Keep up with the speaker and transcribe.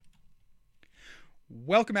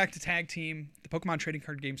Welcome back to Tag Team, the Pokemon Trading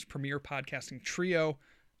Card Games premier podcasting trio.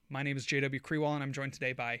 My name is JW Krewall, and I'm joined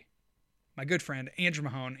today by my good friend, Andrew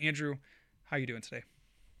Mahone. Andrew, how are you doing today?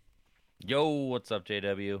 Yo, what's up,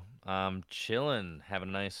 JW? Chilling, having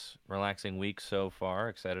a nice, relaxing week so far.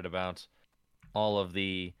 Excited about all of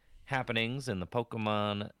the happenings in the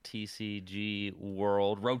Pokemon TCG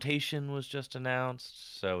world. Rotation was just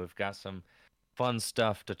announced, so we've got some fun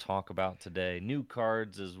stuff to talk about today. New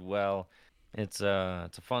cards as well. It's a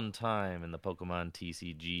fun time in the Pokemon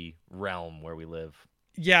TCG realm where we live.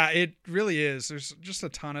 Yeah, it really is. There's just a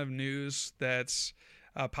ton of news that's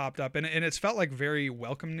popped up, and it's felt like very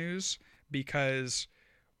welcome news because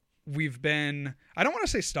we've been, I don't want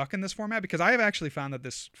to say stuck in this format because I have actually found that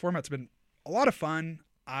this format's been a lot of fun.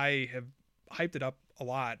 I have hyped it up a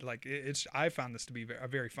lot. Like I found this to be a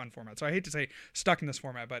very fun format. So I hate to say stuck in this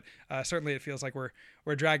format, but certainly it feels like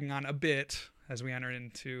we're dragging on a bit as we enter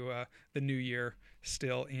into the new year,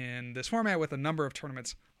 still in this format with a number of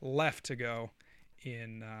tournaments left to go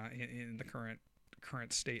in the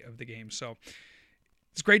current state of the game. So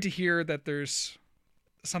it's great to hear that there's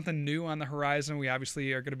something new on the horizon. We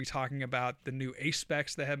obviously are going to be talking about the new ace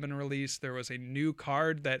specs that have been released. There was a new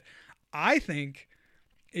card that I think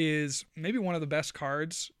is maybe one of the best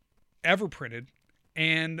cards ever printed,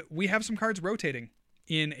 and we have some cards rotating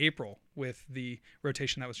in April with the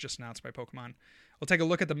rotation that was just announced by Pokemon. We'll take a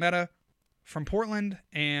look at the meta from Portland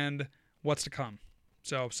and what's to come.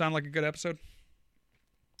 So, sound like a good episode?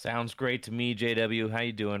 Sounds great to me, JW. How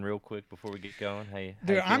you doing, real quick, before we get going? How Dude, you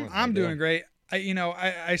feeling? How I'm you doing doing? great.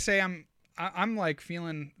 I say I'm like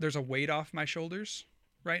feeling there's a weight off my shoulders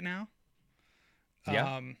right now.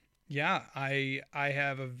 Yeah. Yeah, I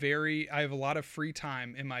have a lot of free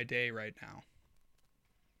time in my day right now.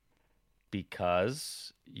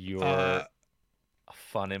 Because Uh, you're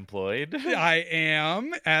fun employed. I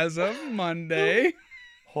am as of Monday.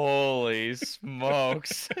 Holy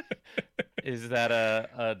smokes. Is that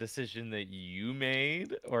a decision that you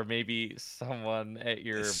made, or maybe someone at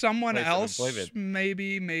your Someone place of else employment?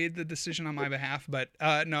 maybe made the decision on my behalf, but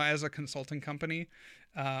no, as a consulting company,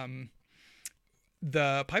 um,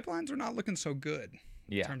 the pipelines are not looking so good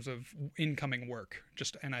in Yeah. terms of incoming work.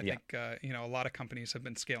 And I Yeah. think a lot of companies have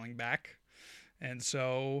been scaling back, and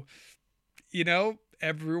so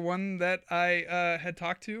everyone that I had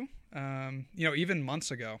talked to, even months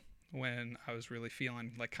ago when I was really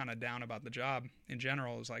feeling like kind of down about the job in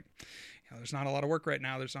general, it was like, there's not a lot of work right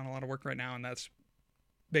now. There's not a lot of work right now, and that's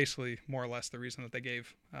basically more or less the reason that they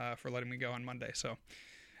gave for letting me go on Monday. So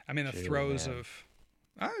I'm in the True, throes man. of,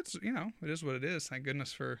 it is what it is. Thank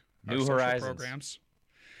goodness for our New social horizons. programs.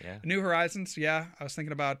 Yeah. New Horizons, yeah. I was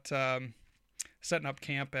thinking about setting up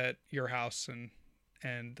camp at your house and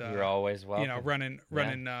You're always welcome. Yeah.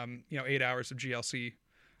 running 8 hours of GLC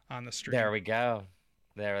on the There stream. we go.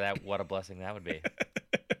 What a blessing that would be.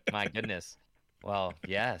 My goodness. Well,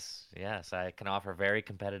 yes, yes, I can offer very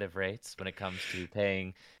competitive rates when it comes to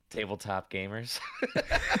paying tabletop gamers.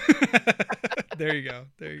 There you go.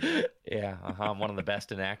 There you go. Yeah, I'm one of the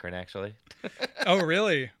best in Akron, actually. Oh,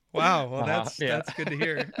 really? Wow. Well, Yeah. that's good to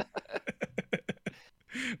hear.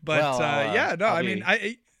 But Well, yeah, no, I'll I mean,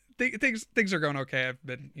 be things are going okay. I've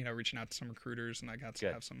been reaching out to some recruiters, and I got to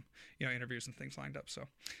good. have some interviews and things lined up. So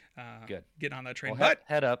Good. getting on that train. Well, But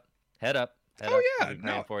head up, head up, head oh up. I'll yeah, be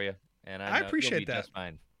praying no, for you, and I I know you'll be appreciate that. just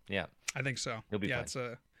fine. Yeah, I think so. you'll be Yeah,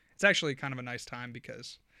 fine. it's actually kind of a nice time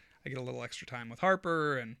because I get a little extra time with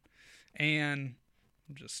Harper and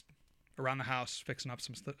just around the house fixing up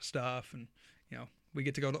some stuff, and we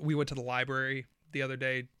get to go. We went to the library the other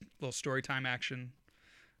day, little story time action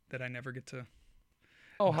that I never get to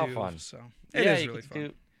Oh, how do. fun! So it Yeah, is you really get to fun.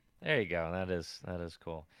 do. There you go. That is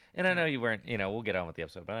cool. And I Yeah, know you weren't. We'll get on with the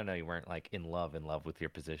episode, but I know you weren't like in love with your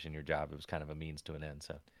position, your job. It was kind of a means to an end.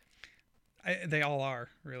 So, they all are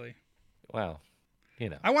really. well, you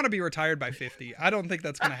know. I want to be retired by 50. I don't think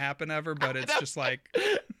that's going to happen ever, but I it's just like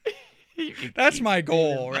know. You can that's keep my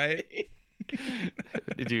dreaming, goal, right?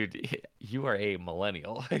 buddy. Dude, you are a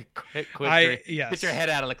millennial. Get your Yes, head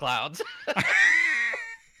out of the clouds.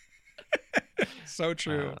 so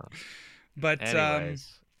true. Uh, But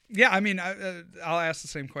anyways, yeah, I mean, I'll ask the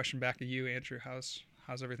same question back to you, Andrew. How's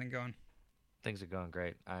everything going? things are going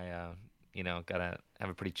great. Got to have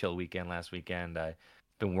a pretty chill weekend last weekend. I've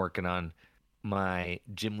been working on my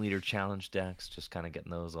gym leader challenge decks, just kind of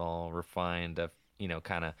getting those all refined.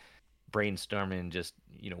 Kind of brainstorming just,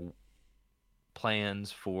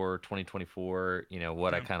 plans for 2024,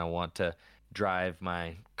 what I Yeah, kind of want to drive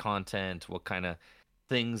my content, what kind of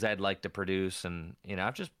things I'd like to produce. And,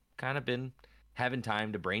 I've just kind of been having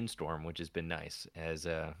time to brainstorm, which has been nice as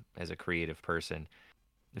a creative person.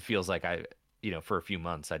 It feels like for a few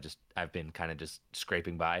months I've been kind of just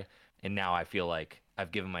scraping by, and now I feel like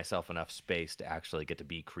I've given myself enough space to actually get to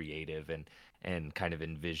be creative and kind of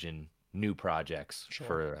envision new projects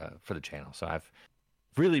Sure. for the channel. So I've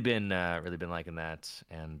really been liking that,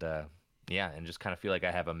 and yeah, and just kind of feel like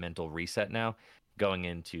I have a mental reset now going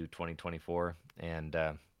into 2024, and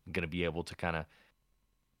gonna be able to kind of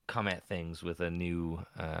come at things with a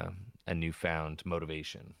newfound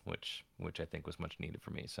motivation, which I think was much needed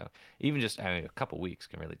for me. So even just a couple weeks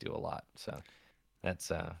can really do a lot. So that's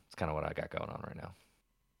kind of what I got going on right now.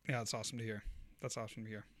 Yeah, that's awesome to hear. That's awesome to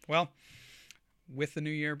hear. Well, with the new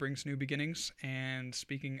year brings new beginnings. And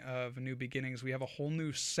speaking of new beginnings, we have a whole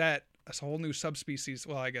new set, a whole new subspecies.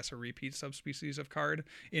 Well, I guess a repeat subspecies of card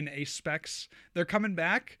in Ace Specs. They're coming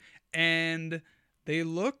back, and they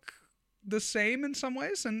look the same in some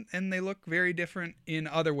ways, and they look very different in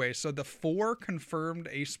other ways. So the 4 confirmed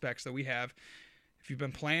Ace Specs that we have, if you've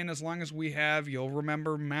been playing as long as we have, you'll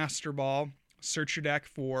remember Master Ball. Search your deck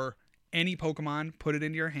for any Pokemon, put it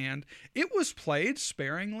into your hand. It was played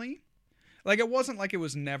sparingly. Like, it wasn't like it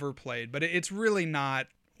was never played, but it's really not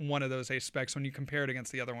one of those Ace Specs when you compare it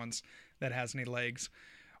against the other ones that has any legs.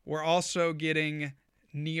 We're also getting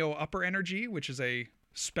Neo Upper Energy, which is a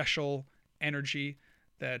special energy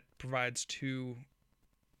that provides 2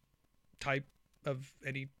 type of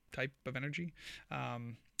any type of energy.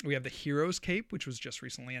 We have the Hero's Cape, which was just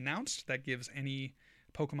recently announced. That gives any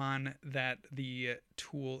Pokemon that the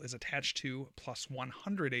tool is attached to plus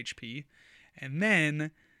 100 HP. And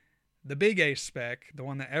then the big Ace Spec, the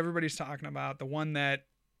one that everybody's talking about, the one that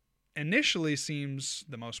initially seems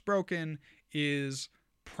the most broken, is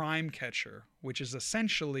Prime Catcher, which is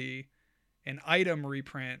essentially an item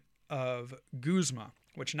reprint of Guzma,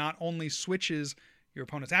 which not only switches your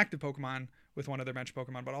opponent's active Pokemon with one of their bench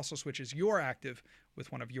Pokemon, but also switches your active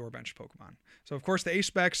with one of your bench Pokemon. So, of course, the Ace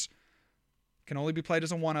Specs can only be played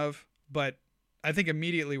as a one of, but I think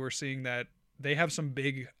immediately we're seeing that they have some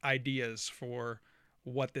big ideas for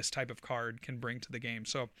what this type of card can bring to the game.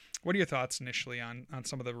 So, what are your thoughts initially on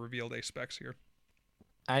some of the revealed Ace Specs here?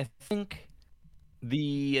 I think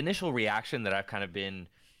the initial reaction that I've kind of been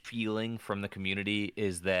feeling from the community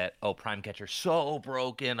is that, oh, Prime Catcher's so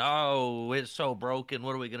broken. Oh, it's so broken.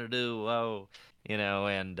 What are we gonna do? Oh,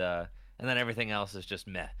 and then everything else is just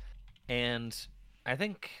meh. And I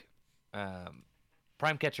think um,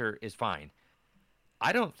 Prime Catcher is fine.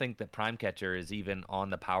 I don't think that Prime Catcher is even on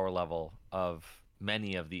the power level of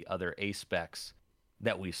many of the other Ace Specs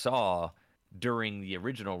that we saw during the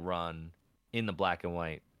original run in the black and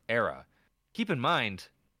white era. Keep in mind,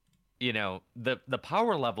 the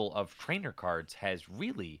power level of trainer cards has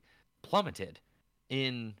really plummeted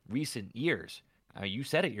in recent years. You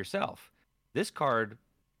said it yourself. This card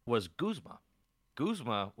was Guzma.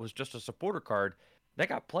 Guzma was just a supporter card that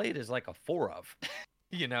got played as like a 4 of,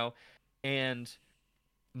 you know, and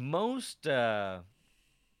most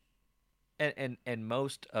and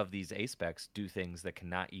most of these A specs do things that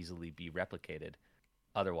cannot easily be replicated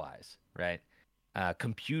otherwise, right?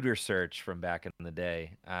 Computer search from back in the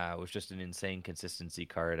day was just an insane consistency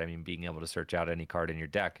card. I mean, being able to search out any card in your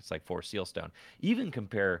deck, it's like 4 Sealstone. Even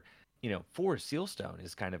compare, 4 Sealstone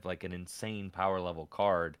is kind of like an insane power level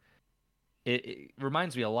card. It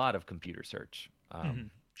reminds me a lot of computer search.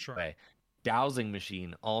 Sure. Way. Dowsing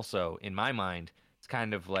Machine also, in my mind, it's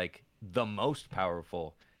kind of like the most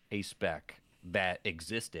powerful A spec that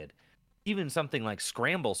existed. Even something like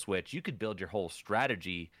Scramble Switch, you could build your whole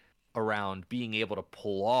strategy around being able to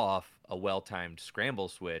pull off a well-timed scramble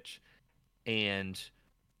switch. And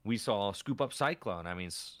we saw Scoop Up Cyclone. I mean,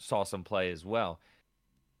 saw some play as well.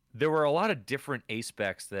 There were a lot of different A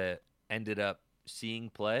specs that ended up seeing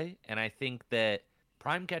play, and I think that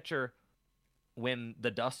Prime Catcher, when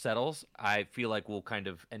the dust settles, I feel like will kind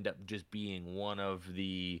of end up just being one of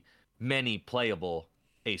the many playable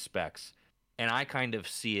A specs. And I kind of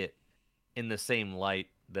see it in the same light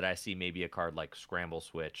that I see maybe a card like Scramble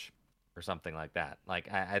Switch or something like that.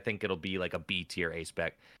 Like I think it'll be like a B tier A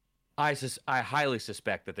spec. I highly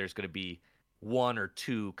suspect that there's going to be 1 or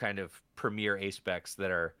 2 kind of premier A specs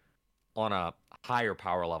that are on a higher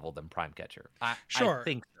power level than Prime Catcher. Sure. I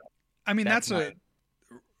think so. I mean,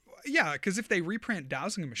 yeah, because if they reprint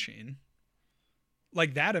Dowsing Machine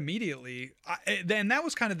like that immediately, then that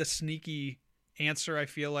was kind of the sneaky answer. I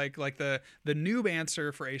feel like the noob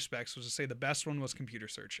answer for A specs was to say the best one was computer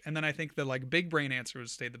search, and then I think the like big brain answer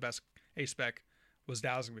was to say the best A spec was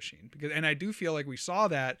Dowsing Machine, and I do feel like we saw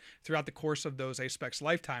that throughout the course of those A specs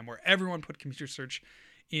lifetime, where everyone put computer search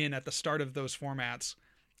in at the start of those formats,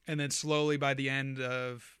 and then slowly by the end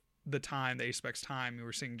of the A specs time, we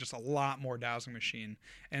were seeing just a lot more Dowsing Machine.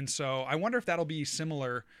 And so I wonder if that'll be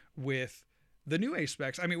similar with the new ace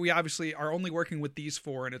specs, I mean, we obviously are only working with these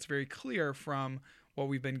 4, and it's very clear from what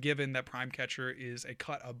we've been given that Prime Catcher is a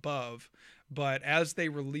cut above. But as they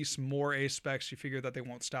release more ace specs, you figure that they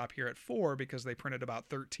won't stop here at 4 because they printed about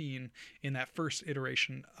 13 in that first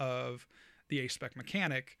iteration of the ace spec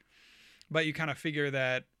mechanic. But you kind of figure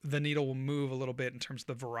that the needle will move a little bit in terms of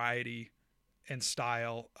the variety and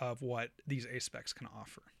style of what these ace specs can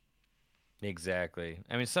offer. Exactly.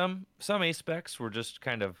 I mean, some ace specs were just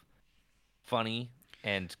kind of funny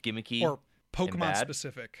and gimmicky Or and Pokemon bad.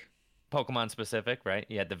 specific. Pokemon specific, right?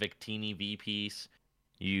 You had the Victini V piece.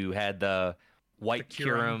 You had the white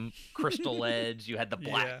Kyurem. Kyurem Crystal Edge. You had the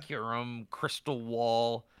black Yeah. Kyurem Crystal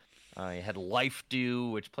Wall. You had Life Dew,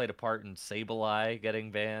 which played a part in Sableye getting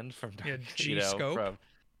banned from Yeah, you know, G-Scope. from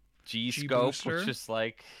G-Scope, G-Booster. which is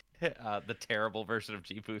like the terrible version of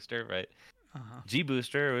G-Booster, right? Uh-huh.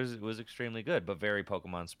 G-Booster was extremely good, but very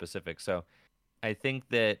Pokemon specific. So I think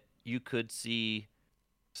that you could see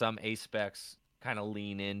some ace specs kind of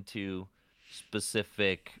lean into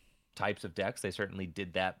specific types of decks. They certainly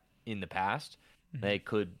did that in the past. Mhm. They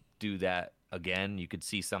could do that again. You could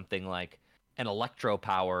see something like an Electro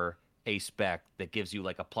Power ace spec that gives you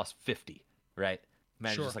like a plus 50, right?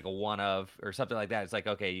 Imagine Sure. just like a one of or something like that. It's like,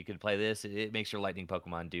 okay, you could play this. It makes your lightning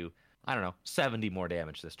Pokemon do, I don't know, 70 more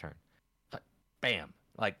damage this turn. Like, bam.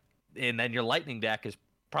 Like, and then your lightning deck is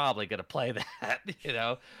probably going to play that,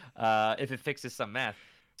 if it fixes some math.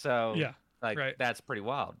 So, Yeah. like, Right. that's pretty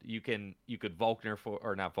wild. You could Volkner for,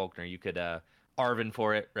 or not Volkner, you could Arvin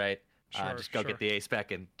for it, right? Sure. Just go sure. get the ace spec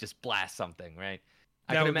and just blast something, right?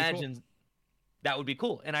 I That could would be cool. imagine that would be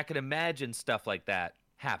cool. And I could imagine stuff like that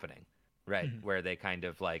happening, right? Mhm. Where they kind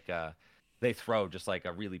of like they throw just like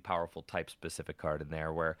a really powerful type specific card in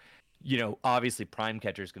there where, obviously Prime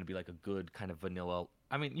Catcher is going to be like a good kind of vanilla.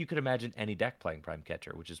 I mean, you could imagine any deck playing Prime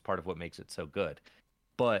Catcher, which is part of what makes it so good.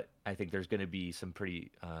 But I think there's going to be some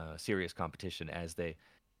pretty serious competition as they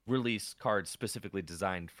release cards specifically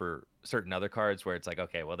designed for certain other cards where it's like,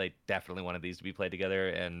 okay, well, they definitely wanted these to be played together.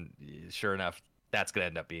 And sure enough, that's going to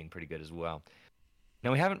end up being pretty good as well.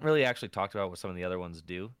 Now, we haven't really actually talked about what some of the other ones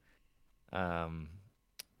do. Um,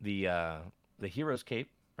 the Hero's Cape,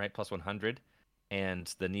 right, plus 100,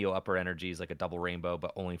 and the Neo Upper Energy is like a double rainbow,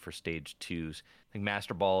 but only for stage 2s. I think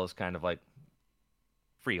Master Ball is kind of like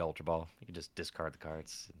free Ultra Ball. You can just discard the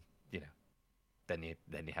cards, and,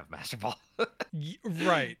 then you have Master Ball.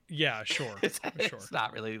 Right. Yeah, sure. It's Sure.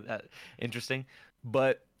 not really that interesting.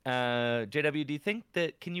 But JW, do you think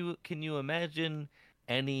that can you imagine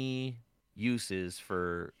any uses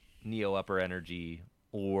for Neo Upper Energy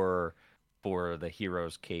or for the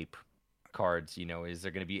Hero's Cape cards? Is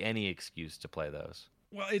there going to be any excuse to play those?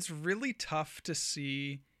 Well, it's really tough to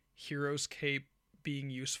see Hero's Cape being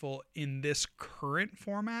useful in this current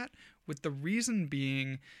format, with the reason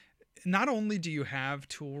being not only do you have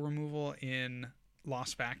tool removal in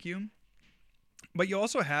Lost Vacuum, but you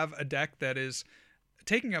also have a deck that is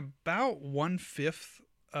taking about 1/5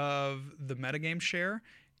 of the metagame share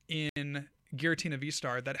in Giratina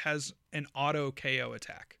V-Star that has an auto KO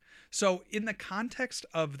attack. So in the context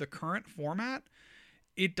of the current format,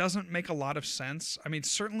 it doesn't make a lot of sense. I mean,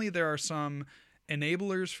 certainly there are some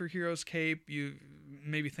enablers for Hero's Cape. You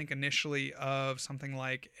maybe think initially of something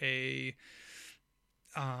like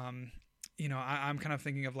I'm kind of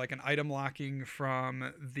thinking of like an item locking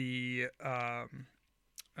from the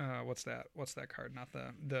what's that card? Not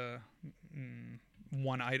the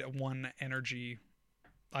one energy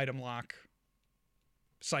item lock.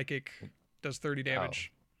 Psychic does 30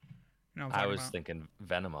 damage. I was thinking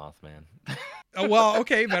Venomoth, man. Oh, well,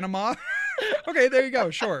 okay, Venomoth. Okay, there you go.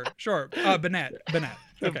 Sure. Banette.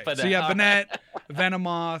 Okay, so you have Banette,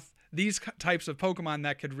 Venomoth, these types of Pokemon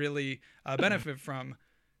that could really benefit from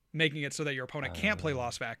making it so that your opponent can't play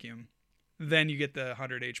Lost Vacuum. Then you get the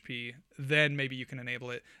 100 HP. Then maybe you can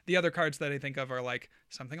enable it. The other cards that I think of are like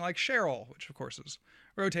something like Cheryl, which of course is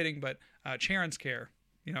rotating, but Charon's Care.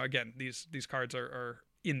 Again, these cards are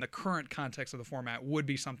in the current context of the format would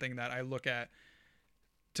be something that I look at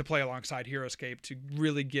to play alongside Hero's Cape to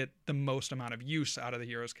really get the most amount of use out of the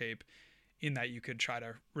Hero's Cape, in that you could try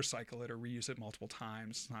to recycle it or reuse it multiple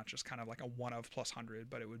times. It's not just kind of like a one of plus 100,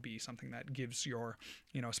 but it would be something that gives your,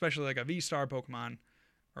 especially like a V-Star Pokemon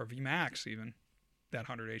or V-Max even, that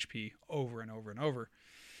 100 HP over and over and over.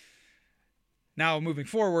 Now, moving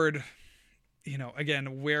forward,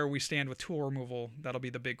 again, where we stand with tool removal, that'll be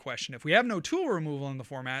the big question. If we have no tool removal in the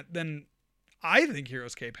format, then I think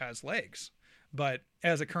Hero's Cape has legs. But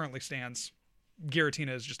as it currently stands,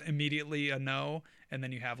 Giratina is just immediately a no, and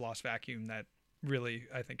then you have Lost Vacuum that really,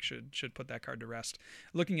 I think, should put that card to rest.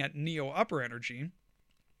 Looking at Neo Upper Energy,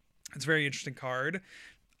 it's a very interesting card.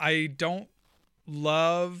 I don't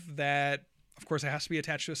Love that, of course, it has to be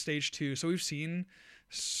attached to a stage 2. So we've seen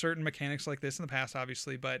certain mechanics like this in the past,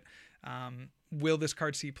 obviously, but will this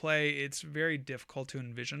card see play? It's very difficult to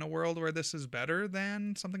envision a world where this is better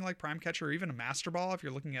than something like Prime Catcher or even a Master Ball if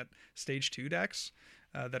you're looking at stage 2 decks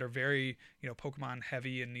that are very, Pokemon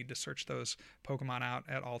heavy and need to search those Pokemon out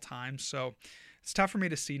at all times. So it's tough for me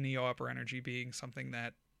to see Neo Upper Energy being something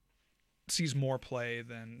that sees more play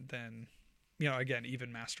than again,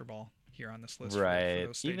 even Master Ball here on this list for Right.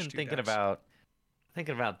 those stage Even 2 decks.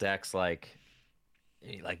 thinking about decks like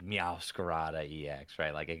Meowscarada EX,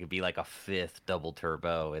 right? Like it could be like a fifth double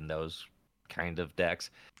turbo in those kind of decks.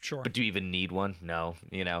 Sure. But do you even need one? No,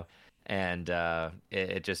 And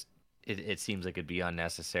it seems like it'd be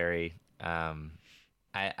unnecessary.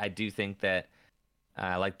 I do think that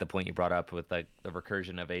I like the point you brought up with like the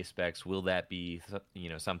recursion of A-specs. Will that be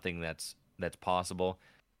something that's possible?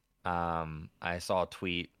 I saw a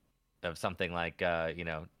tweet of something like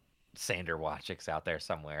Sander Watchik's out there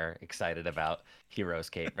somewhere excited about Hero's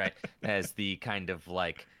Cape, right? As the kind of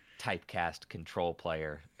like typecast control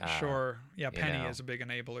player. Sure. Yeah, Penny is a big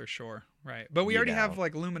enabler, sure. Right. But we You already know, have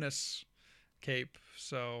like Luminous Cape,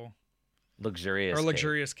 so luxurious cape.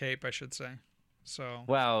 Luxurious Cape, I should say. So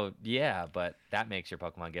Well, yeah, but that makes your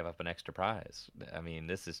Pokemon give up an extra prize. I mean,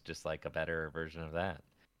 this is just like a better version of that.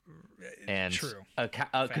 And true. a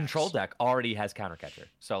control deck already has counter catcher.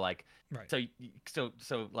 So like, Right. so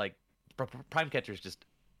like, prime catcher is just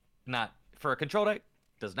not for a control deck.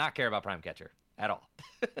 Does not care about prime catcher at all.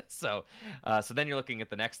 So then you're looking at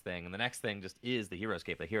the next thing, and the next thing just is the Hero's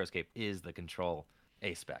Cape. The Hero's Cape is the control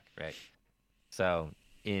A spec, right? So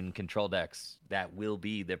in control decks, that will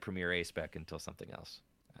be the premier A spec until something else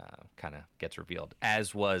kind of gets revealed,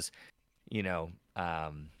 as was, the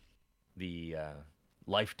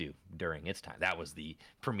Life Dew during its time. That was the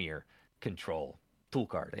premier control tool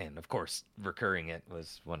card, and of course, recurring it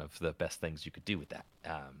was one of the best things you could do with that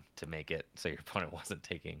to make it so your opponent wasn't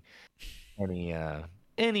taking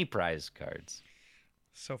any prize cards.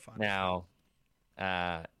 So fun. Now,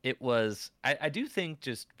 it was. I do think,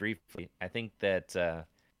 just briefly, I think that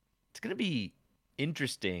it's going to be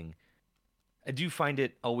interesting. I do find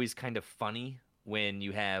it always kind of funny when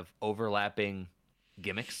you have overlapping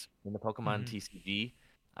gimmicks in the Pokemon TCG.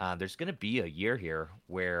 There's going to be a year here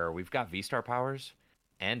where we've got V-Star powers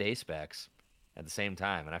and A-Specs at the same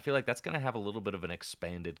time, and I feel like that's going to have a little bit of an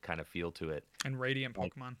expanded kind of feel to it. And Radiant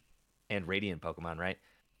Pokemon. And Radiant Pokemon, right?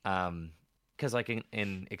 Because like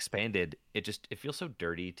in expanded, it feels so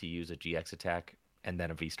dirty to use a GX attack and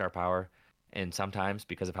then a V-Star power, and sometimes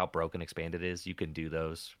because of how broken expanded is, you can do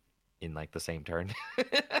those in like the same turn.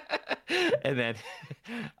 And then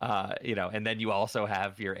and then you also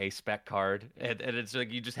have your A spec card, and it's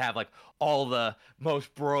like you just have like all the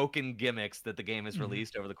most broken gimmicks that the game has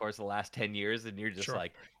released over the course of the last 10 years, and you're just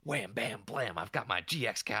like, wham bam blam, I've got my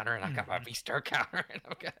GX counter and I've got my V-Star counter, and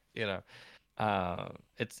I've got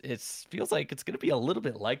it's feels like it's going to be a little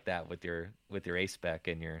bit like that with your A spec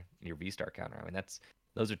and your V-Star counter. I mean,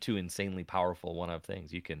 those are two insanely powerful one-of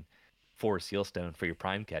things. You can force Sealstone for your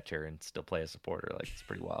prime catcher and still play a supporter. Like, it's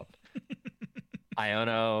pretty wild.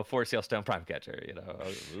 Iono, force Sealstone, prime catcher,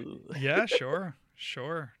 Ooh. Yeah, sure.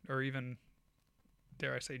 Or even,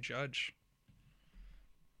 dare I say, Judge,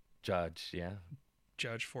 yeah.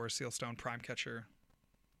 Judge, force Sealstone, prime catcher.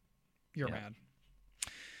 You're mad.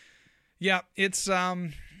 Yeah, it's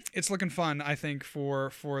looking fun, I think,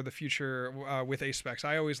 for the future with A-Specs.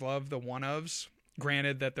 I always love the one-ofs.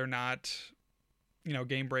 Granted that they're not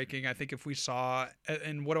game breaking. I think if we saw,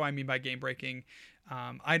 and what do I mean by game breaking?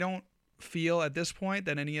 I don't feel at this point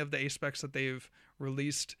that any of the A-Specs that they've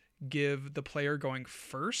released give the player going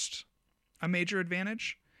first a major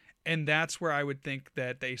advantage. And that's where I would think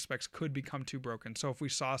that the A-Specs could become too broken. So if we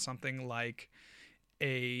saw something like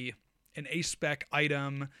an A-Spec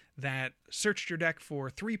item that searched your deck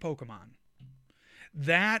for 3 Pokemon,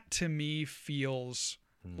 that to me feels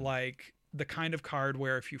like the kind of card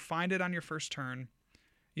where if you find it on your first turn,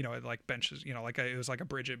 it like benches, like it was like a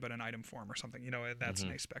Bridget but in item form or something, that's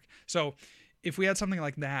an A-Spec. So if we had something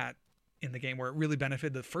like that in the game where it really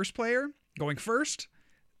benefited the first player going first,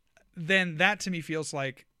 then that to me feels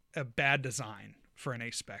like a bad design for an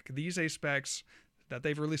A-Spec. These A-Specs that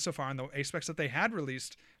they've released so far and the A-Specs that they had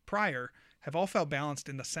released prior have all felt balanced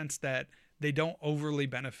in the sense that they don't overly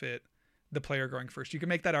benefit the player going first. You can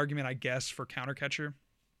make that argument, I guess, for counter catcher.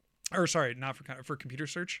 Or sorry, not for computer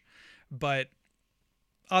search. But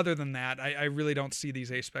other than that, I really don't see these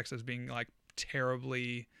A-Specs as being like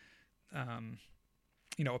terribly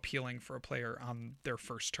appealing for a player on their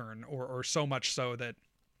first turn, or so much so that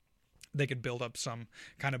they could build up some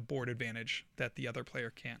kind of board advantage that the other player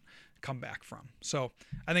can't come back from. So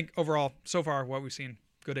I think overall, so far, what we've seen,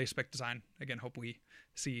 good aspect design. Again, hope we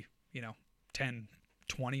see, 10,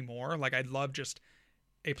 20 more. Like, I'd love just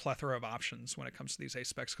a plethora of options when it comes to these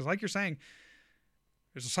aspects. Because like you're saying,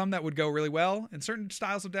 there's some that would go really well in certain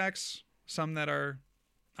styles of decks, some that are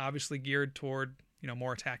obviously geared toward,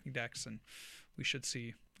 more attacking decks. And we should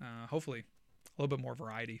see, hopefully, a little bit more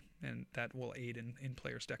variety, and that will aid in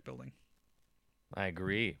players' deck building. I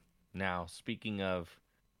agree. Now, speaking of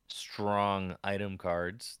strong item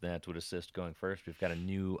cards that would assist going first, we've got a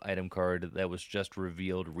new item card that was just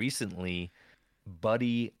revealed recently,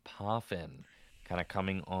 Buddy Poffin, kind of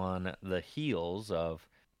coming on the heels of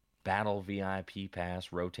Battle VIP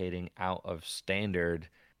Pass rotating out of Standard,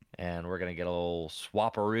 and we're going to get a little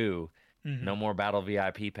swapperoo. Mm-hmm. No more Battle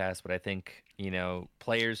VIP Pass, but I think,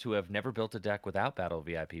 players who have never built a deck without Battle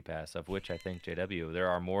VIP Pass, of which I think, JW, there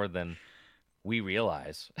are more than we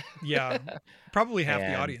realize. Yeah, probably half the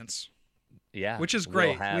And audience, yeah, which is we'll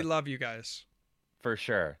great. We have love you guys. for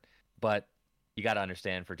sure. But you got to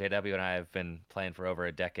understand, for JW and I have been playing for over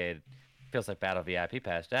a decade. Feels like Battle VIP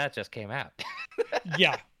Pass that just came out.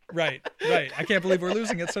 Yeah, right. I can't believe we're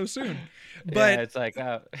losing it so soon. But Yeah, it's like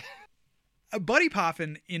Buddy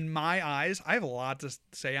Poffin, in my eyes, I have a lot to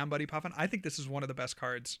say on Buddy Poffin. I think this is one of the best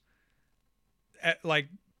cards, like,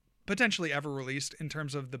 potentially ever released in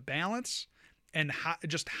terms of the balance and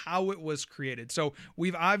how it was created. So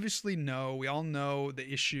we all know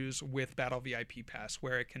the issues with Battle VIP Pass,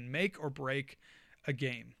 where it can make or break a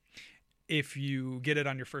game if you get it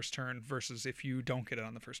on your first turn versus if you don't get it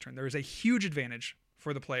on the first turn. There is a huge advantage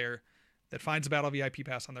for the player that finds a Battle VIP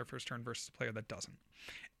Pass on their first turn versus the player that doesn't.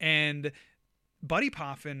 And Buddy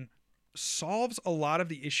Poffin solves a lot of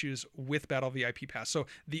the issues with Battle VIP Pass. So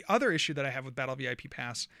the other issue that I have with Battle VIP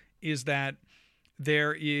Pass is that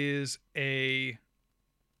there is a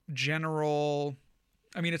general,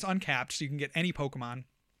 it's uncapped, so you can get any Pokemon.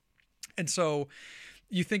 And so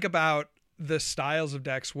you think about the styles of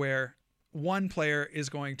decks where one player is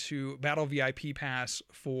going to Battle VIP Pass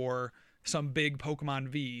for some big Pokemon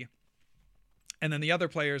V, and then the other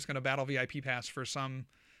player is going to Battle VIP Pass for some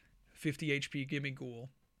 50 HP Gimme Ghoul.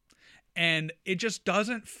 And it just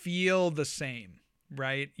doesn't feel the same,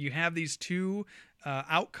 right? You have these two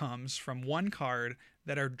outcomes from one card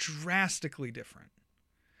that are drastically different.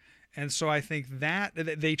 And so I think that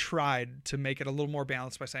they tried to make it a little more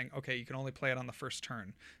balanced by saying, okay, you can only play it on the first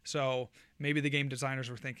turn. So maybe the game designers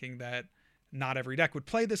were thinking that not every deck would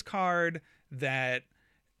play this card, that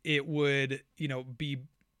it would, be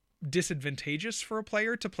disadvantageous for a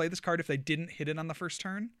player to play this card if they didn't hit it on the first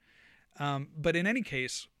turn. But in any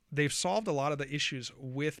case, they've solved a lot of the issues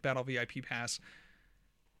with Battle VIP Pass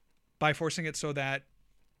by forcing it so that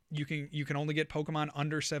you can only get Pokemon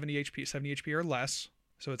under 70 HP or less.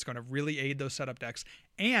 So it's going to really aid those setup decks,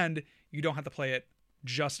 and you don't have to play it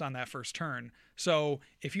just on that first turn. So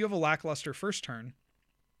if you have a lackluster first turn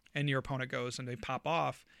and your opponent goes and they pop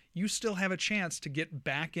off, you still have a chance to get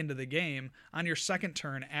back into the game on your second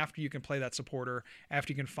turn after you can play that supporter,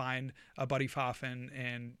 after you can find a Buddy Poffin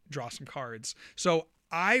and draw some cards. So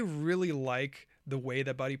I really like the way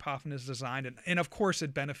that Buddy Poffin is designed, and of course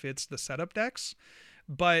it benefits the setup decks,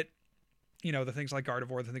 but the things like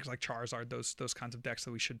Gardevoir, the things like Charizard, those kinds of decks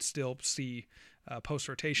that we should still see post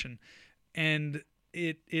rotation, and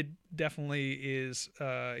it definitely is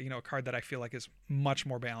a card that I feel like is much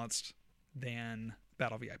more balanced than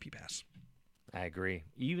Battle VIP Pass. I agree.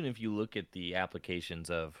 Even if you look at the applications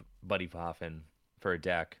of Buddy Poffin for a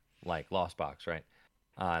deck like Lost Box, right?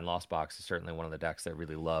 And Lost Box is certainly one of the decks that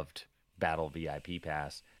really loved Battle VIP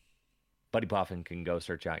Pass. Buddy Poffin can go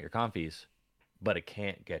search out your Comfies, but it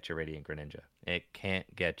can't get your Radiant Greninja. It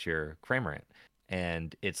can't get your Cramorant.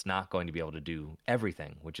 And it's not going to be able to do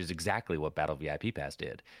everything, which is exactly what Battle VIP Pass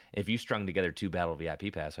did. If you strung together 2 Battle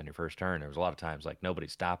VIP Pass on your first turn, there was a lot of times like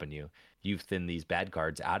nobody's stopping you. You've thinned these bad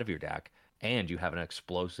cards out of your deck, and you have an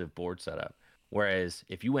explosive board setup. Whereas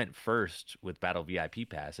if you went first with Battle VIP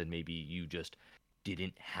Pass and maybe you just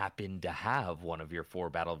didn't happen to have one of your 4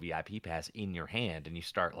 Battle VIP Pass in your hand, and you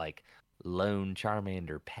start like Lone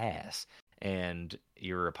Charmander Pass, and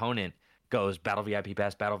your opponent goes Battle VIP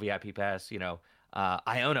Pass,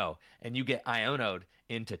 Iono, and you get Iono'd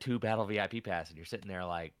into 2 Battle VIP Pass, and you're sitting there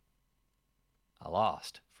like, I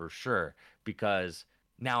lost for sure, because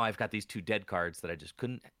now I've got these 2 dead cards that I just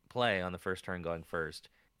couldn't play on the first turn going first,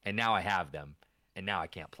 and now I have them, and now I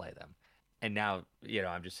can't play them. And now,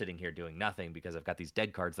 I'm just sitting here doing nothing because I've got these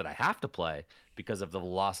dead cards that I have to play because of the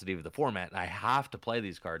velocity of the format. And I have to play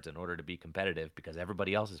these cards in order to be competitive because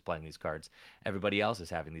everybody else is playing these cards. Everybody else is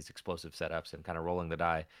having these explosive setups and kind of rolling the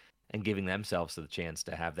die. and giving themselves the chance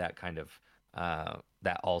to have that kind of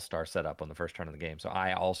that all-star setup on the first turn of the game. So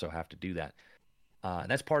I also have to do that. And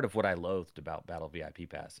that's part of what I loathed about Battle VIP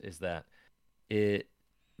Pass is that it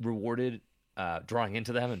rewarded drawing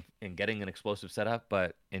into them and getting an explosive setup,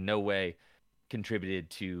 but in no way contributed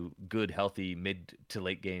to good, healthy mid to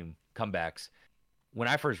late game comebacks. When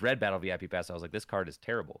I first read Battle VIP Pass, I was like, this card is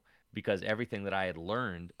terrible because everything that I had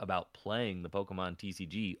learned about playing the Pokemon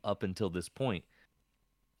TCG up until this point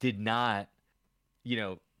did not,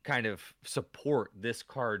 kind of support this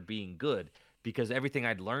card being good because everything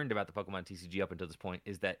I'd learned about the Pokemon TCG up until this point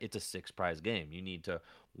is that it's a six prize game. You need to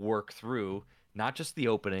work through not just the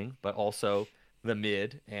opening, but also the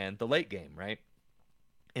mid and the late game, right?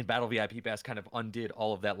 And Battle VIP Pass kind of undid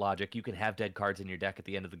all of that logic. You can have dead cards in your deck at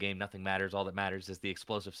the end of the game. Nothing matters. All that matters is the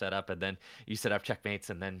explosive setup, and then you set up checkmates,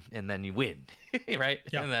 and then you win, right?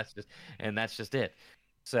 Yeah. And that's just it.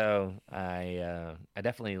 So I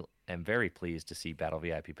definitely am very pleased to see Battle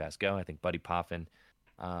VIP Pass go. I think Buddy Poffin.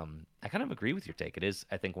 I kind of agree with your take. It is,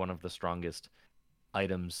 I think, one of the strongest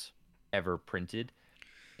items ever printed,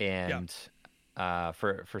 Yeah. and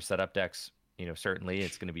for setup decks, certainly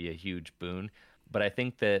it's going to be a huge boon. But I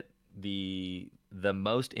think that the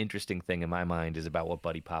most interesting thing in my mind is about what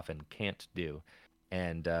Buddy Poffin can't do,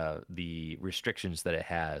 and the restrictions that it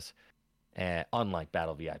has, unlike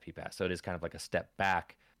Battle VIP Pass. So it is kind of like a step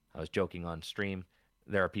back. I was joking on stream.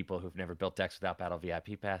 There are people who've never built decks without Battle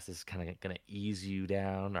VIP Pass. This is kind of going to ease you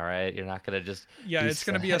down. All right, you're not going to just Yeah, it's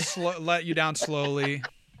going to be a let you down slowly.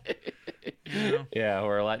 Yeah,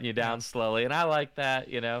 we're letting you down Yeah. slowly, and I like that.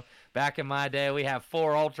 Back in my day, we have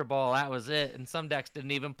 4 Ultra Ball. That was it, and some decks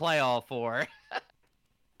didn't even play all 4.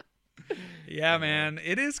 Yeah, man.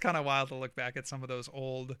 It is kind of wild to look back at some of those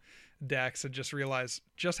old decks and just realize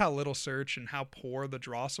just how little search and how poor the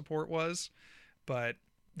draw support was. But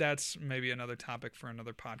that's maybe another topic for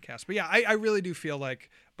another podcast. But yeah, I really do feel like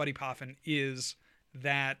Buddy Poffin is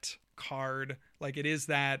that card. Like it is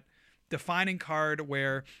that defining card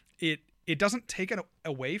where it doesn't take it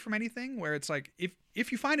away from anything, where it's like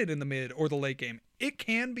if you find it in the mid or the late game, it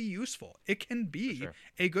can be useful. It can be Sure.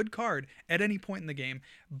 a good card at any point in the game,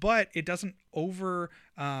 but it doesn't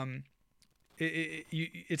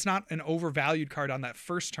it's not an overvalued card on that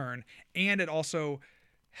first turn, and it also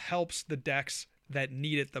helps the decks that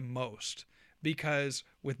need it the most. Because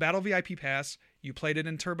with Battle VIP Pass, you played it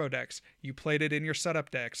in turbo decks, you played it in your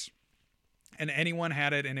setup decks, and anyone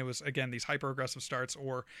had it, and it was again these hyper aggressive starts,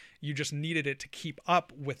 or you just needed it to keep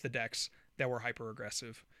up with the decks that were hyper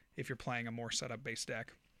aggressive if you're playing a more setup based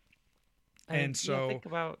deck. And so think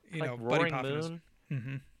about like Buddy Roaring Poffin is Moon.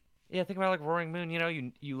 mm-hmm. Yeah, think about like Roaring Moon.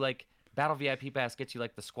 You like Battle VIP Pass gets you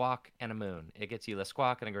like the Squawk and a Moon. It gets you the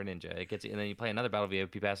Squawk and a Greninja. It gets you, and then you play another Battle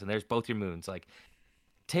VIP Pass, and there's both your moons. Like,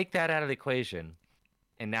 take that out of the equation,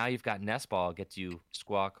 and now you've got Nest Ball gets you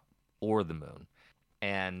Squawk or the Moon,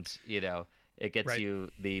 and it gets Right. you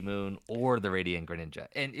the Moon or the Radiant Greninja,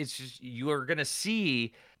 and it's just you're gonna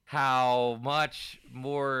see how much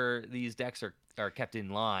more these decks are kept in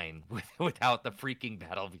line without the freaking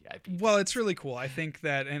Battle VIP. Well, it's really cool. I think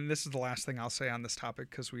that, and this is the last thing I'll say on this topic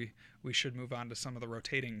because we should move on to some of the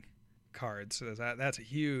rotating cards. So that's a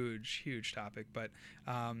huge topic. But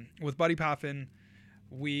with Buddy Poffin,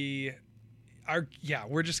 we're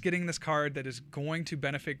just getting this card that is going to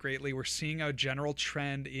benefit greatly. We're seeing a general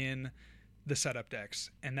trend in the setup decks,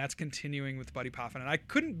 and that's continuing with Buddy Poffin. And I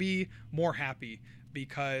couldn't be more happy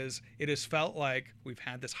because it has felt like we've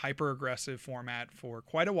had this hyper aggressive format for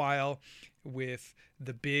quite a while with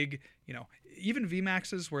the big, even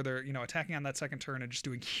VMAXs where they're, attacking on that second turn and just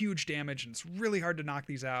doing huge damage, and it's really hard to knock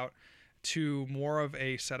these out, to more of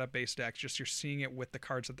a setup based deck. Just you're seeing it with the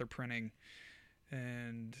cards that they're printing,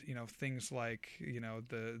 and things like the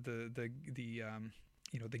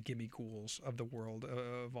gimme ghouls of the world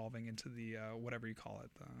evolving into the whatever you call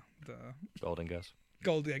it, the Golden Ghost.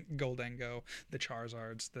 Goldango, the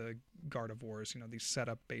Charizards, the Gardevoirs. These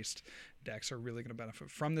setup based decks are really going to benefit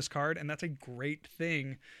from this card, and that's a great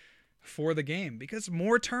thing for the game because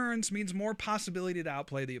more turns means more possibility to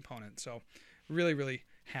outplay the opponent. So really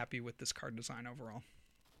happy with this card design overall.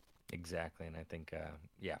 Exactly, and I think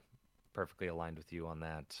perfectly aligned with you on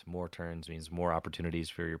that. More turns means more opportunities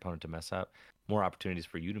for your opponent to mess up, more opportunities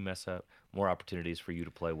for you to mess up, more opportunities for you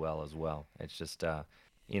to play well as well. It's just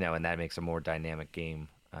and that makes a more dynamic game.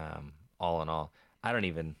 All in all, I'm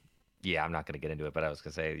not going to get into it, but I was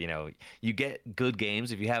going to say, you get good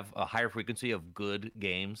games if you have a higher frequency of good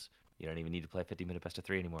games. You don't even need to play 50-minute best of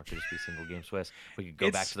 3 anymore. It could just be single game Swiss. We could go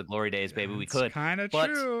back It's to the glory days, baby. We it's could. kind of But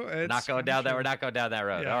true. we're not It's going kinda down that. true. We're not going down that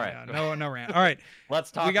road. All right. Yeah. No rant. All right. Let's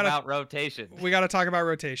talk about rotation. We got to talk about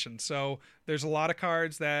rotation. So there's a lot of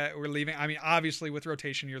cards that we're leaving. I mean, obviously with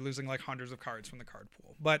rotation, you're losing like hundreds of cards from the card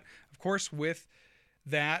pool. But of course, with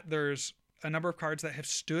that, there's a number of cards that have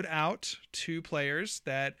stood out to players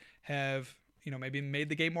that have, maybe made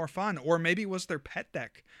the game more fun, or maybe was their pet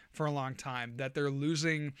deck for a long time that they're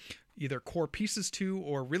losing either core pieces to,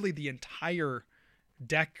 or really the entire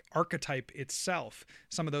deck archetype itself.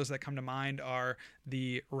 Some of those that come to mind are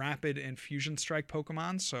the Rapid and Fusion Strike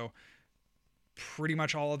Pokemon. So pretty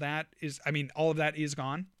much all of that is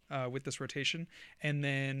gone with this rotation. And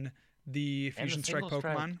then the Fusion Strike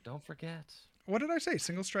Pokemon. Don't forget. What did I say?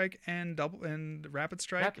 Single Strike and Rapid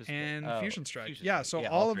Strike and Fusion Strike. Fusion So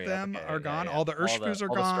Strike. all of them are gone. All the Urshifu's are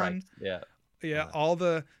gone. Yeah. All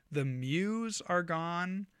the Mews are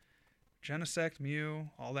gone. Genesect, Mew,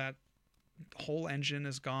 all that whole engine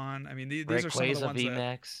is gone. I mean, these are some of the ones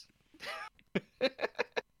VMAX.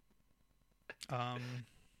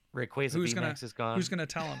 Rayquaza VMAX is gone. Who's gonna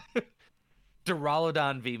tell him?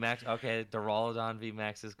 Duraludon VMAX. Okay, Duraludon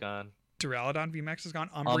VMAX is gone. Duraludon VMAX is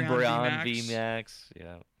gone. Umbreon VMAX.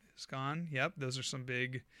 Yeah, is gone. Yep, those are some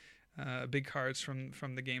big cards from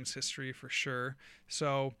the game's history for sure.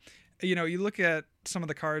 So, you look at some of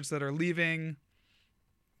the cards that are leaving.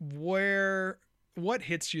 What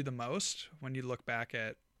hits you the most when you look back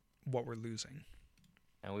at what we're losing?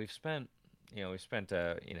 And we've spent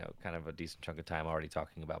kind of a decent chunk of time already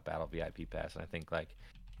talking about Battle VIP Pass, and I think like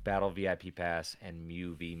Battle VIP Pass and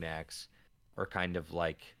Mew VMAX are kind of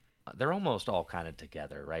like, they're almost all kind of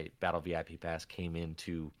together, right? Battle VIP Pass came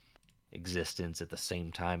into existence at the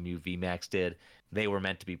same time Mew VMAX did. They were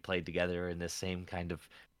meant to be played together in this same kind of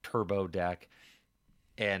turbo deck,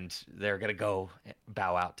 and they're going to go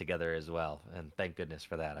bow out together as well. And thank goodness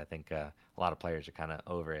for that. I think a lot of players are kind of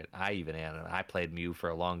over it. I even am. And I played Mew for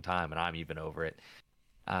a long time, and I'm even over it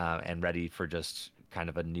and ready for just kind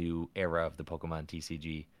of a new era of the Pokemon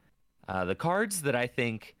TCG. The cards that I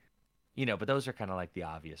think, but those are kind of like the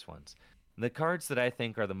obvious ones. The cards that I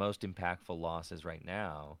think are the most impactful losses right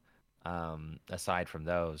now, aside from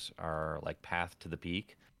those, are like Path to the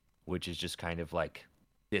Peak, which is just kind of like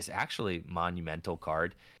this actually monumental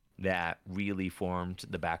card that really formed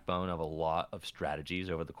the backbone of a lot of strategies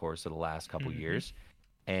over the course of the last couple years.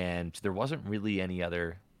 And there wasn't really any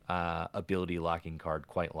other ability locking card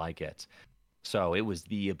quite like it. So it was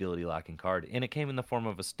the ability locking card, and it came in the form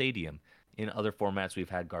of a stadium. In other formats, we've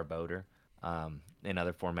had Garbodor. In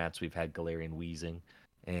other formats, we've had Galarian Weezing.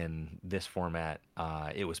 In this format,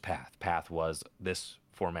 it was Path. Path was this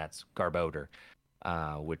format's Garbodor,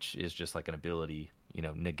 which is just like an ability,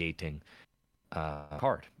 negating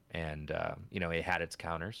card. And it had its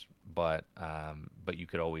counters, but you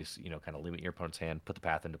could always kind of limit your opponent's hand, put the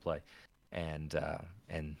Path into play, and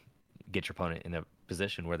get your opponent in a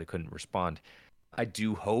position where they couldn't respond. I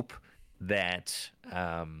do hope that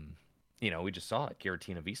we just saw it.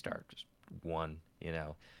 Giratina V-Star just won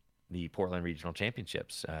the Portland Regional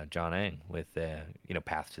Championships. John Ang with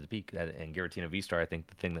Path to the Peak, and Giratina V-Star. I think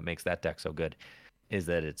the thing that makes that deck so good is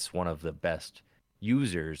that it's one of the best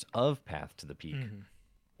users of Path to the Peak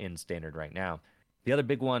in Standard right now. The other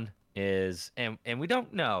big one is, and we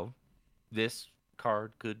don't know, this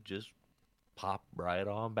card could just pop right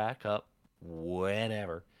on back up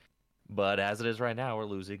whenever. But as it is right now, we're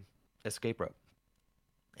losing Escape Rope.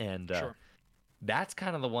 And sure. That's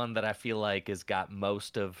kind of the one that I feel like has got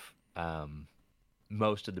most of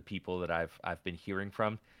the people that I've been hearing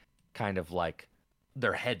from kind of like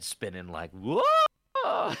their head spinning like, whoa,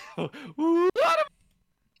 what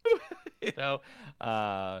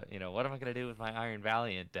what am I gonna do with my Iron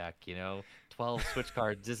Valiant deck? 12 switch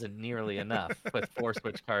cards isn't nearly enough with 4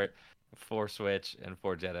 switch and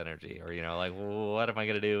 4 jet energy, or what am I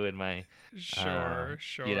gonna do in my sure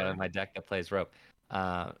in my deck that plays rope.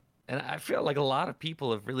 And I feel like a lot of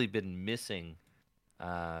people have really been missing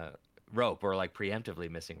rope, or like preemptively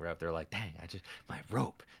missing rope. They're like, dang, my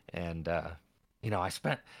rope, and I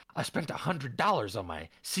spent $100 on my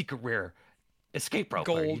secret rare escape rope.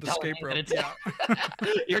 Gold escape rope. Yeah.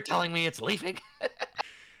 You're telling me it's leaving?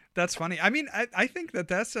 That's funny. I mean, I think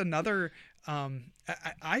that's another.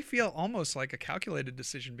 I feel almost like a calculated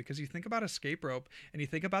decision, because you think about escape rope and you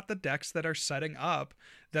think about the decks that are setting up,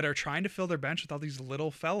 that are trying to fill their bench with all these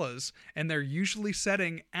little fellas, and they're usually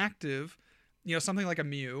setting active, something like a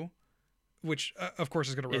Mew, which of course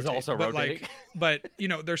is going to rotate. Is also rotating. But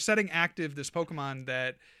they're setting active this Pokemon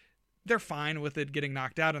that they're fine with it getting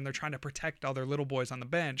knocked out, and they're trying to protect all their little boys on the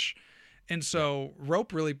bench. And so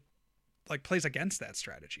rope really plays against that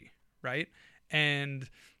strategy, right? And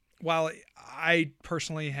while I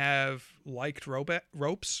personally have liked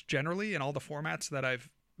ropes generally in all the formats that I've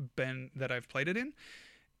played it in,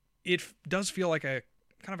 it does feel like a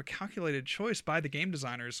kind of a calculated choice by the game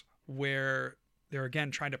designers where they're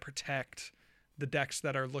again trying to protect the decks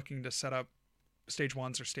that are looking to set up stage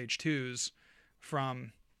ones or stage twos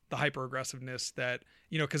from the hyper aggressiveness that,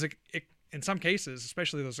 because it in some cases,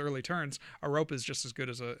 especially those early turns, a rope is just as good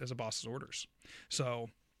as a boss's orders. So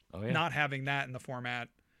Oh yeah. not having that in the format,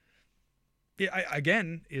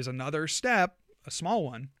 again, is another step, a small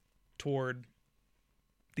one, toward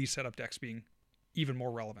these setup decks being even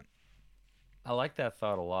more relevant. I like that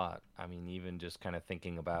thought a lot. I mean, even just kind of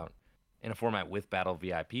thinking about in a format with Battle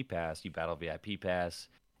VIP Pass, you Battle VIP Pass,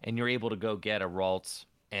 and you're able to go get a Ralts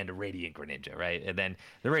and a Radiant Greninja, right? And then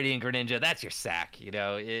the Radiant Greninja, that's your sack.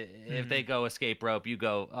 If they go escape rope, you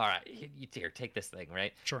go, all right, here, take this thing,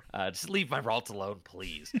 right? Sure. Just leave my Ralts alone,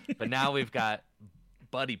 please. But now we've got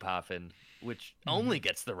Buddy Poffin, which only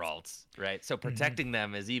gets the Ralts, right? So protecting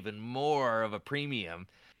them is even more of a premium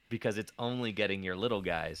because it's only getting your little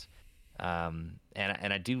guys. And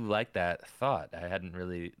I do like that thought. That hadn't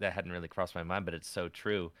really crossed my mind, but it's so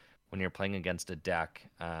true. When you're playing against a deck,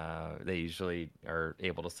 they usually are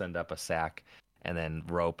able to send up a sack, and then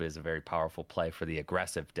rope is a very powerful play for the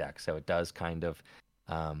aggressive deck. So it does kind of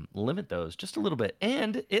limit those just a little bit,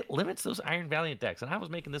 and it limits those Iron Valiant decks. And I was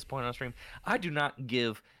making this point on stream. I do not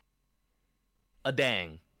give a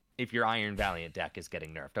dang if your Iron Valiant deck is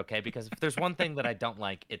getting nerfed, okay? Because if there's one thing that I don't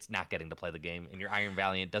like, it's not getting to play the game. And your Iron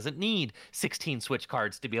Valiant doesn't need 16 switch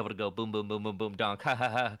cards to be able to go boom, boom, boom, boom, boom, donk, ha, ha,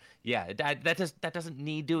 ha. Yeah, that doesn't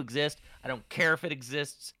need to exist. I don't care if it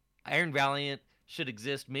exists. Iron Valiant should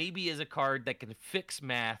exist maybe as a card that can fix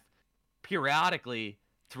math periodically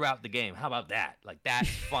throughout the game. How about that? Like, that's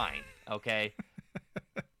fine, okay?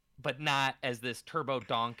 But not as this Turbo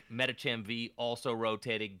Donk, Metacham V also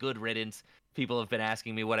rotating, good riddance. People have been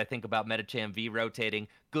asking me what I think about Metacham V rotating.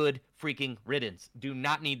 Good freaking riddance. Do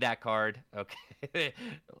not need that card. Okay.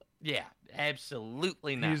 Yeah,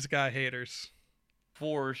 absolutely not. These guy haters.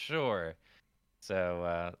 For sure.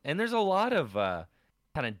 So, and there's a lot of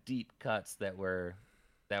kind of deep cuts that we're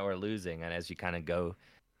losing. And as you kind of go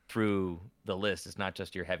through the list, it's not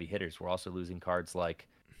just your heavy hitters. We're also losing cards like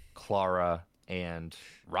Clara and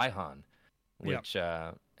Raihan, which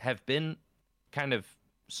have been kind of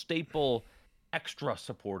staple extra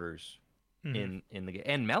supporters in the game,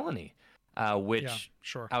 and Melanie, which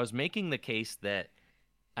sure. I was making the case that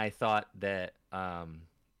I thought that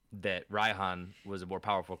that Raihan was a more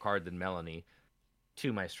powerful card than Melanie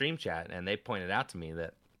to my stream chat, and they pointed out to me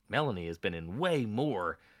that Melanie has been in way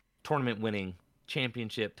more tournament winning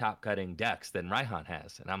championship top cutting decks than Raihan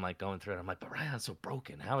has. And I'm like going through it, I'm like, but Raihan's so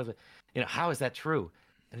broken. How is it, how is that true?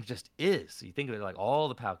 And it just is. You think of it like all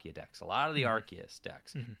the Palkia decks, a lot of the Arceus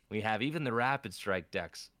decks. We have even the Rapid Strike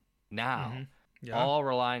decks now, all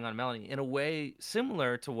relying on Melanie in a way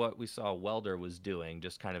similar to what we saw Welder was doing,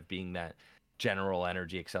 just kind of being that general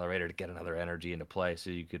energy accelerator to get another energy into play so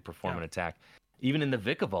you could perform an attack. Even in the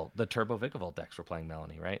Vikavolt, the Turbo Vikavolt decks were playing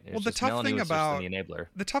Melanie, right? Well, the tough thing about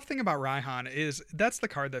Raihan is that's the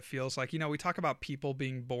card that feels like, we talk about people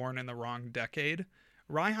being born in the wrong decade.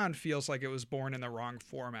 Raihan feels like it was born in the wrong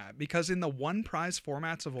format, because in the one prize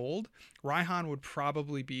formats of old, Raihan would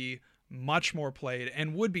probably be much more played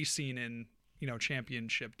and would be seen in,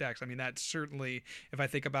 championship decks. I mean, that's certainly, if I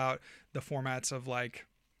think about the formats of like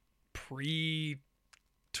pre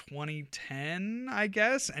 2010, I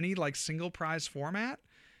guess, any like single prize format,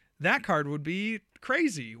 that card would be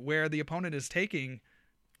crazy, where the opponent is taking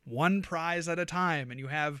one prize at a time and you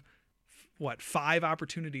have 5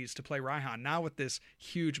 opportunities to play Raihan. Now with this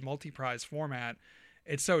huge multi-prize format,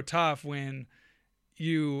 it's so tough when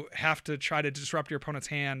you have to try to disrupt your opponent's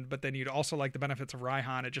hand, but then you'd also like the benefits of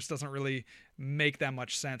Raihan. It just doesn't really make that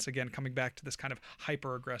much sense. Again, coming back to this kind of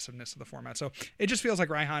hyper aggressiveness of the format. So it just feels like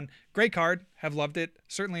Raihan, great card, have loved it,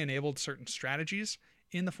 certainly enabled certain strategies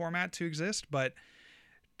in the format to exist, but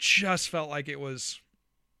just felt like it was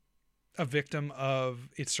a victim of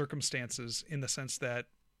its circumstances, in the sense that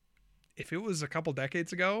if it was a couple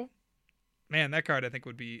decades ago, man, that card I think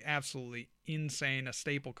would be absolutely insane, a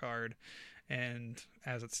staple card, and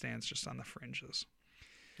as it stands, just on the fringes.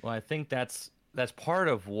 Well, I think that's part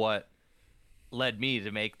of what led me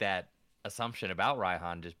to make that assumption about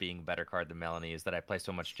Raihan just being a better card than Melanie, is that I play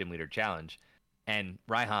so much Gym Leader Challenge, and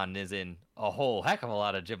Raihan is in a whole heck of a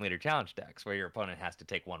lot of Gym Leader Challenge decks where your opponent has to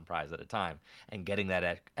take one prize at a time, and getting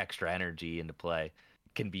that extra energy into play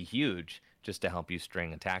can be huge just to help you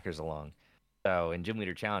string attackers along. So in Gym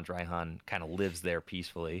Leader Challenge, Raihan kind of lives there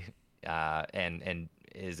peacefully, and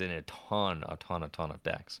is in a ton of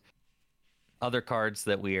decks. other cards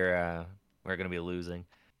that we're going to be losing.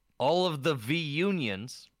 All of the V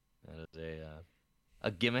unions. That is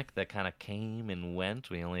a gimmick that kind of came and went.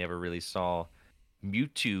 We only ever really saw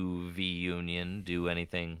Mewtwo V Union do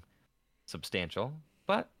anything substantial,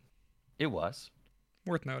 but it was.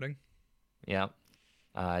 Worth noting. Yeah.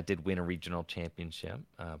 Did win a regional championship,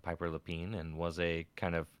 Piper Lapine, and was a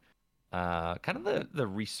kind of the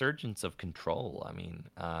resurgence of control. I mean,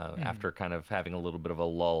 Hmm. after kind of having a little bit of a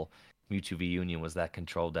lull, Mewtwo V Union was that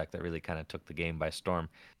control deck that really kind of took the game by storm.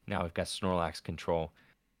 Now we've got Snorlax control,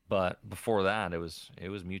 but before that, it was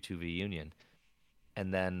Mewtwo V Union,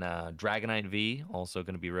 and then Dragonite V also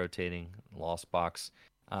going to be rotating. Lost Box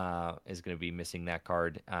is going to be missing that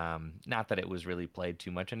card. Not that it was really played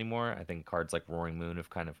too much anymore. I think cards like Roaring Moon have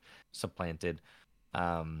kind of supplanted,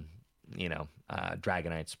 um,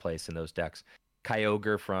 Dragonite's place in those decks.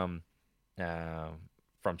 Kyogre uh,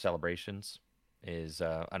 from Celebrations is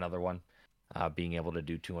another one. Being able to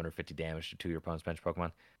do 250 damage to your opponent's bench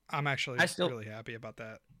Pokemon. I'm actually I still, really happy about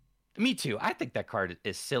that. Me too. I think that card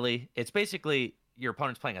is silly. It's basically your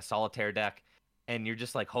opponent's playing a solitaire deck, and you're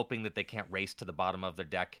just like hoping that they can't race to the bottom of their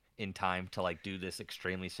deck in time to like do this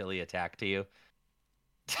extremely silly attack to you.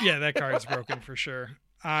 Yeah, that card is broken for sure.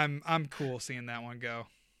 I'm cool seeing that one go.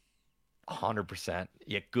 100%.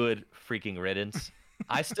 Yeah, good freaking riddance.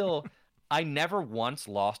 I still, I never once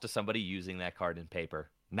lost to somebody using that card in paper.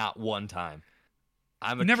 Not one time.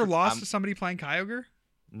 You never lost I'm to somebody playing Kyogre?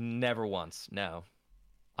 never once. No,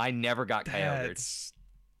 I never got Kyogre. That's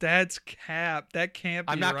that's cap. That can't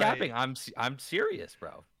I'm be not right. capping. I'm serious,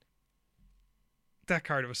 bro. That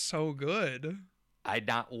card was so good. I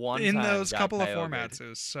not one In time those got couple of Kyogre. formats, it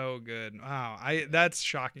was so good. Wow, I that's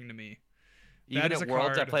shocking to me. That Even is at a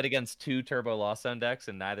Worlds, I card. played against two Turbo Lost Zone decks,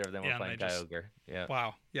 and neither of them were Yeah, and they playing just Kyogre. Yeah.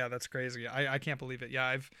 wow. Yeah, that's crazy. I can't believe it. Yeah,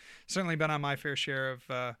 I've certainly been on my fair share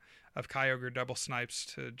of Kyogre double snipes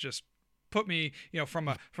to just put me, from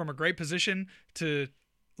a great position to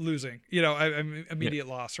losing. Yeah. Immediate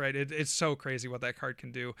loss. Right. It's so crazy what that card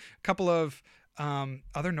can do. A couple of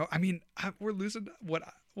other no. I mean, we're losing what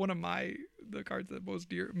one of the cards that most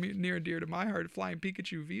near and dear to my heart, Flying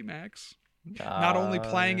Pikachu VMAX. Not only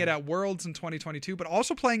playing Yeah. it at Worlds in 2022, but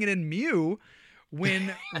also playing it in Mew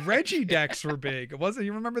when Reggie decks were big. Wasn't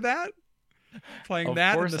you remember that? Playing Of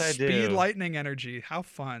that and the course I speed do. lightning energy. How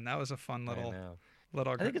fun. That was a fun I little know.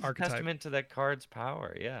 little I think it's a archetype. testament to that card's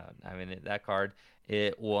power. Yeah. I mean, that card,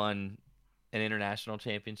 it won an international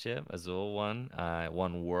championship. Azul won. It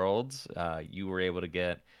won Worlds. You were able to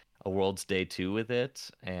get a Worlds Day 2 with it.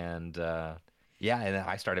 And yeah, and then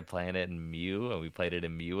I started playing it in Mew, and we played it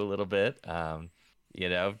in Mew a little bit.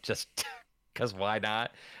 Just because why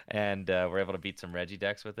not? And we're able to beat some Reggie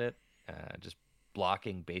decks with it. Just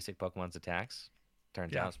blocking basic Pokemon's attacks.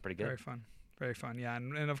 Turns Yeah, out it's pretty good. very fun. Very fun. Yeah,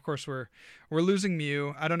 and of course we're losing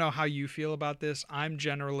Mew. I don't know how you feel about this. I'm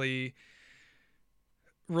generally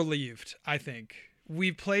relieved, I think.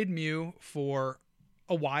 We've played Mew for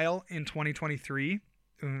a while in 2023,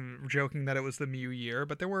 joking that it was the Mew year,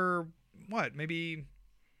 but there were what, maybe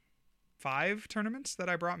 5 tournaments that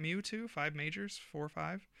I brought Mew to, 5 majors, 4 or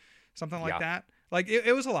 5, something like Yeah, that. Like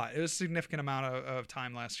it was a lot. It was a significant amount of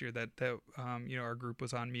time last year that our group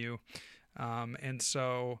was on Mew, and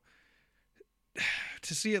so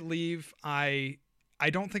to see it leave, I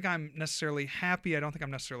don't think I'm necessarily happy. I don't think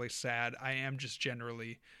I'm necessarily sad. I am just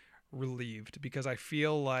generally relieved because I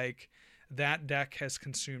feel like that deck has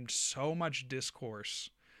consumed so much discourse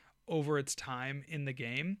over its time in the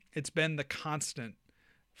game. It's been the constant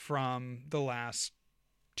from the last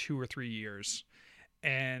 2 or 3 years.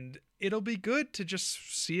 And it'll be good to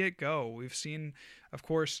just see it go. We've seen, of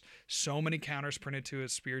course, so many counters printed to it: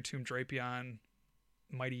 Spiritomb, Drapion,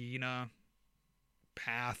 Mighty Ina,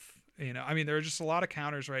 Path. I mean, there are just a lot of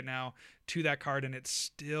counters right now to that card, and it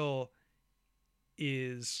still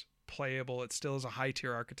is playable. It still is a high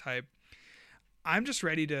tier archetype. I'm just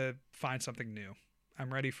ready to find something new.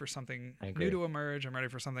 I'm ready for something I new agree. to emerge. I'm ready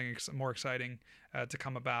for something more exciting to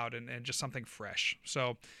come about and just something fresh.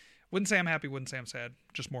 So, wouldn't say I'm happy, wouldn't say I'm sad.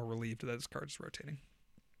 Just more relieved that this card is rotating.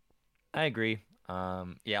 I agree.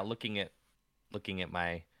 Yeah, looking at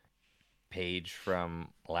my page from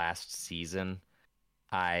last season,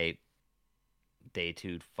 I day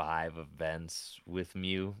 5 events with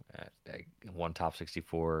Mew. I won top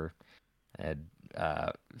 64, had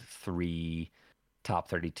 3 top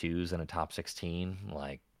 32s and a top 16.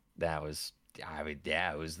 Like that was. I mean,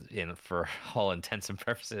 yeah, it was for all intents and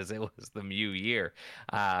purposes, it was the Mew year.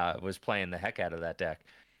 Was playing the heck out of that deck.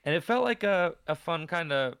 And it felt like a fun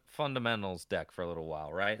kind of fundamentals deck for a little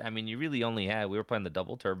while, right? I mean, we were playing the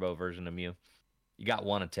double turbo version of Mew. You got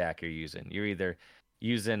one attack you're using. You're either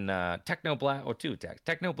using Techno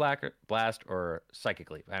Blast or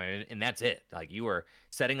Psychic Leap. I mean, and that's it. Like you are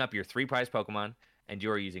setting up your 3 prize Pokemon, and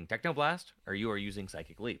you are using Techno Blast or you are using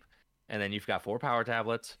Psychic Leap, and then you've got 4 power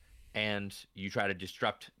tablets, and you try to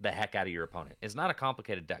disrupt the heck out of your opponent. It's not a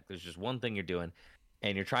complicated deck. There's just one thing you're doing,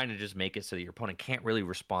 and you're trying to just make it so that your opponent can't really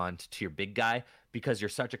respond to your big guy because you're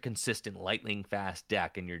such a consistent lightning fast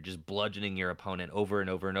deck, and you're just bludgeoning your opponent over and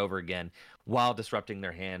over and over again while disrupting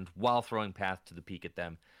their hand, while throwing Path to the Peak at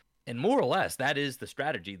them. And more or less, that is the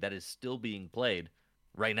strategy that is still being played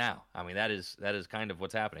right now. I mean, that is kind of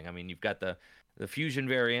what's happening. I mean, you've got the fusion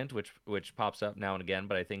variant, which pops up now and again,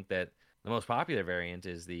 but I think that the most popular variant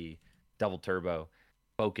is the double turbo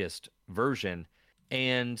focused version.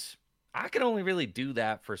 And I can only really do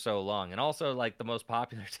that for so long. And also, like, the most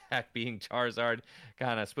popular deck being Charizard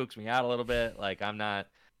kind of spooks me out a little bit. Like, I'm not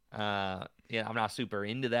super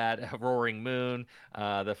into that. Roaring Moon,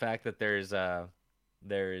 the fact that there's the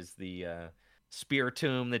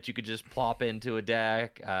Spiritomb that you could just plop into a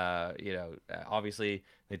deck. Obviously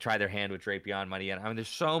they try their hand with Drapion Money. I mean, there's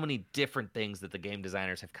so many different things that the game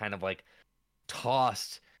designers have kind of like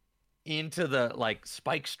tossed into the like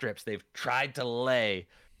spike strips they've tried to lay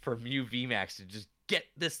for Mew VMAX to just get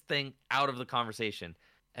this thing out of the conversation.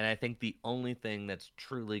 And I think the only thing that's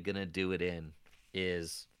truly gonna do it in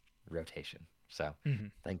is rotation. So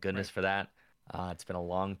thank goodness for that. It's been a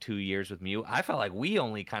long 2 years with Mew. I felt like we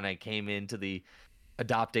only kind of came into the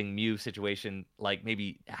adopting Mew situation like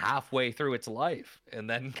maybe halfway through its life, and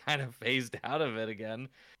then kind of phased out of it again.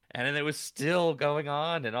 And then it was still going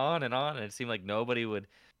on and on and on. And it seemed like nobody would,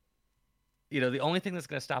 the only thing that's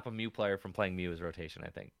going to stop a Mew player from playing Mew is rotation. I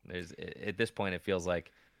think at this point, it feels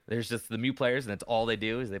like there's just the Mew players, and that's all they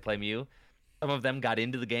do is they play Mew. Some of them got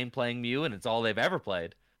into the game playing Mew, and it's all they've ever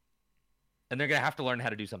played. And they're going to have to learn how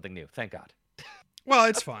to do something new. Thank God. Well,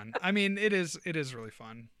 it's fun. I mean, it is really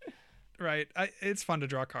fun, right? It's fun to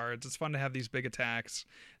draw cards. It's fun to have these big attacks.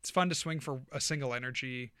 It's fun to swing for a single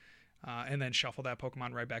energy and then shuffle that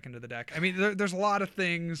Pokemon right back into the deck. I mean, there's a lot of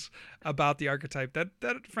things about the archetype that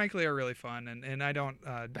frankly are really fun. And I don't,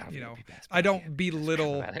 I don't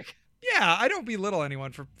belittle. Yeah, I don't belittle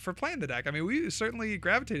anyone for playing the deck. I mean, we certainly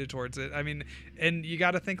gravitated towards it. I mean, and you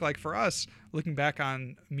got to think, like, for us, looking back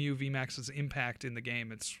on Mew VMAX's impact in the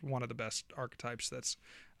game, it's one of the best archetypes that's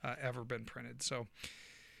ever been printed. So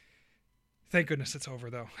thank goodness it's over,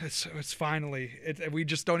 though. It's finally, we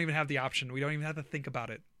just don't even have the option. We don't even have to think about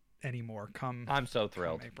it anymore. I'm so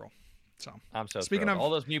thrilled. April. So I'm so speaking thrilled. Of all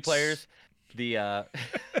those Mew players, the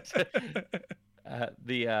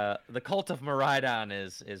cult of Miraidon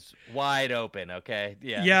is wide open. Okay,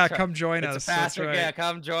 yeah, come join us. That's right. Yeah,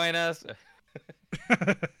 come join us.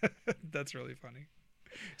 That's really funny.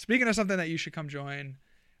 Speaking of something that you should come join,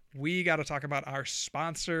 we got to talk about our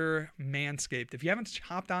sponsor, Manscaped. If you haven't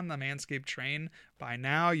hopped on the Manscaped train by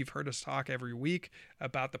now, you've heard us talk every week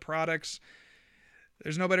about the products.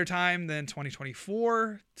 There's no better time than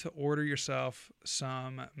 2024 to order yourself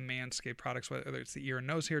some Manscaped products, whether it's the ear and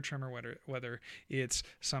nose hair trimmer, whether it's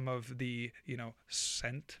some of the,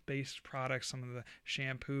 scent-based products, some of the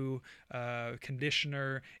shampoo,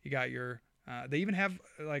 conditioner. You got your, they even have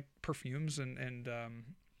like perfumes and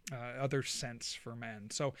other scents for men.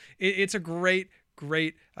 So it's a great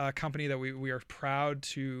company that we are proud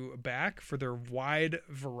to back for their wide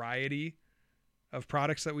variety of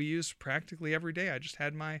products that we use practically every day. I just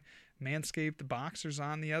had my Manscaped boxers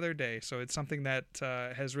on the other day. So it's something that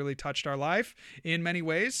has really touched our life in many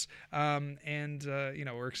ways.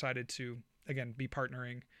 We're excited to, again, be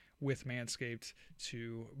partnering with Manscaped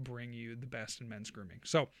to bring you the best in men's grooming.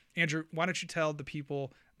 So, Andrew, why don't you tell the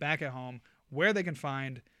people back at home where they can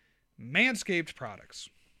find Manscaped products?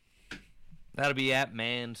 That'll be at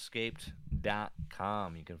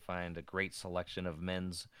manscaped.com. You can find a great selection of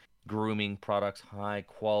men's grooming products, high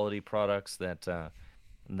quality products that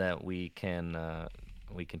we can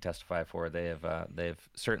testify for. They've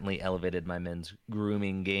certainly elevated my men's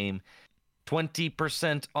grooming game.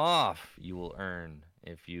 20% off you will earn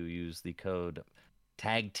if you use the code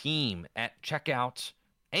TAGTEAM at checkout,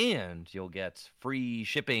 and you'll get free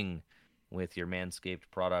shipping with your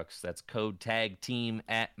Manscaped products. That's code TAGTEAM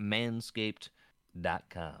at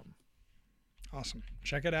manscaped.com. Awesome.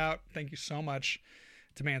 Check it out. Thank you so much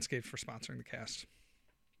to Manscaped for sponsoring the cast.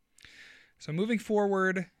 So moving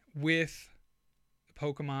forward with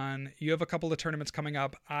Pokemon, you have a couple of tournaments coming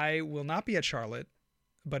up. I will not be at Charlotte,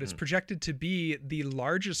 but it's projected to be the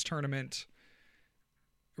largest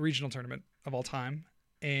regional tournament of all time,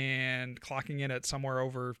 and clocking in at somewhere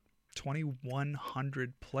over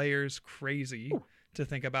 2,100 players. Crazy to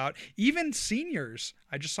think about. Even seniors,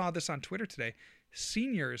 I just saw this on Twitter today,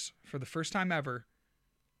 seniors for the first time ever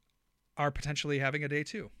are potentially having a day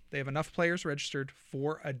 2. They have enough players registered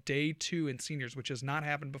for a day 2 in seniors, which has not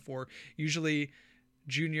happened before. Usually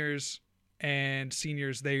juniors and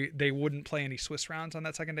seniors, they wouldn't play any Swiss rounds on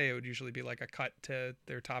that second day. It would usually be like a cut to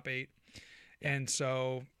their top 8. And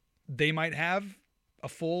so they might have a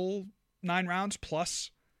full 9 rounds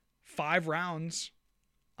plus 5 rounds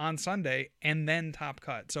on Sunday and then top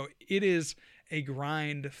cut. So it is a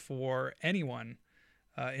grind for anyone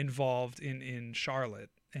involved in Charlotte.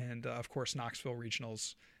 And of course, Knoxville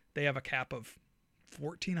Regionals, they have a cap of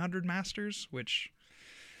 1,400 masters, which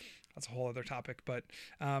that's a whole other topic. But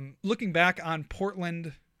looking back on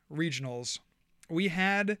Portland Regionals, we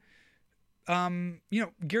had,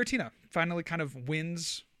 Giratina finally kind of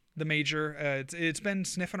wins the major. It's been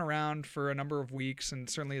sniffing around for a number of weeks and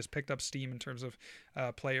certainly has picked up steam in terms of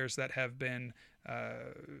players that have been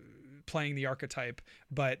playing the archetype.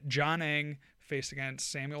 But John Eng faced against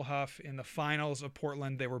Samuel Huff in the finals of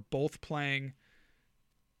Portland. They were both playing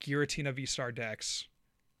Giratina V-Star decks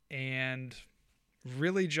and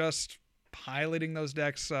really just piloting those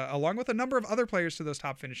decks along with a number of other players to those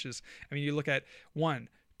top finishes. I mean, you look at 1,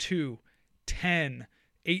 2, 10,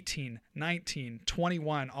 18, 19,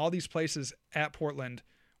 21, all these places at Portland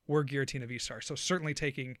were Giratina V-Star. So certainly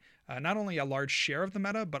taking not only a large share of the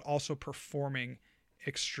meta, but also performing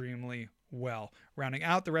extremely well. Rounding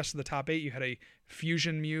out the rest of the top 8, you had a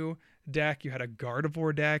Fusion Mew deck, you had a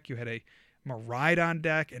Gardevoir deck, you had a Miraidon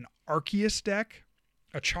deck, an Arceus deck,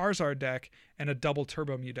 a Charizard deck, and a double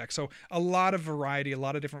Turbo Mew deck. So a lot of variety, a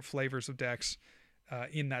lot of different flavors of decks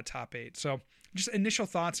in that top 8. So just initial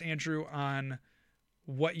thoughts, Andrew, on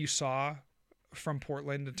what you saw from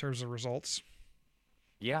Portland in terms of results.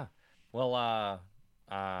 Yeah. Well,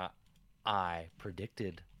 I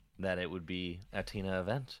predicted that it would be a Tina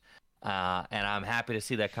event. And I'm happy to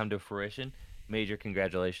see that come to fruition. Major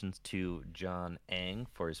congratulations to John Eng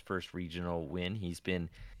for his first regional win. He's been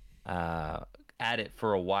at it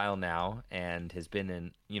for a while now and has been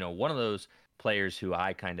in, one of those players who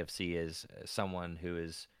I kind of see as someone who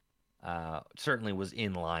is certainly was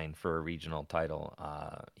in line for a regional title.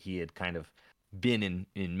 He had kind of been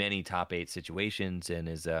in many top 8 situations and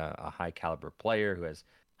is a high caliber player who has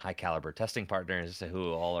high caliber testing partners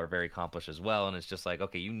who all are very accomplished as well. And it's just like,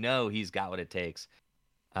 okay, he's got what it takes.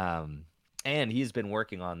 And he's been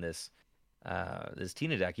working on this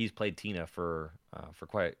Tina deck. He's played Tina for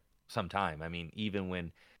quite some time. I mean,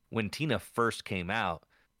 even when Tina first came out,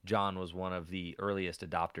 John was one of the earliest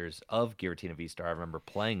adopters of Giratina V-Star. I remember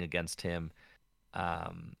playing against him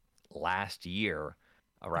last year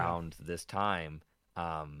around this time.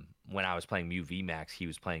 When I was playing Mew VMAX, he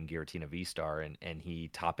was playing Giratina V-Star, and he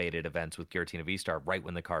top 8'd events with Giratina V-Star right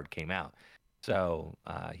when the card came out. So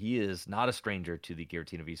he is not a stranger to the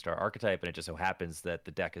Giratina V-Star archetype, and it just so happens that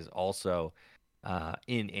the deck is also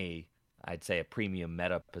in I'd say a premium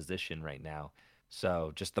meta position right now.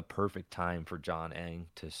 So just the perfect time for John Eng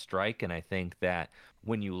to strike. And I think that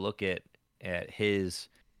when you look at his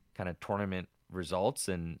kind of tournament results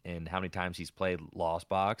and how many times he's played Lost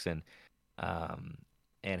Box and how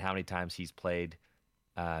many times he's played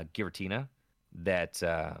Giratina, that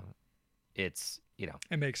it's,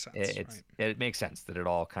 it makes sense. It makes sense that it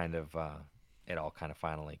all kind of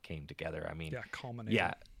finally came together. I mean, culminated.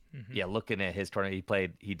 Yeah. Mm-hmm. Yeah. Looking at his tournament, he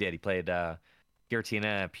played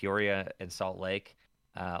Giratina, Peoria, and Salt Lake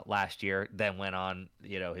last year. Then went on,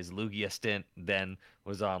 his Lugia stint. Then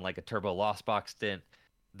was on like a Turbo Lost Box stint.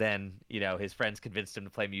 Then, his friends convinced him to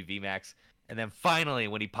play Mew VMAX. And then finally,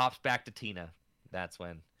 when he pops back to Tina, that's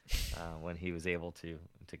when he was able to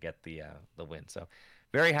get the win. So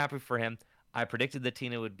very happy for him. I predicted that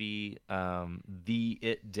Tina would be the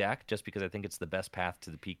it deck just because I think it's the best path to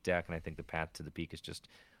the peak deck, and I think the path to the peak is just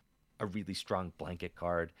a really strong blanket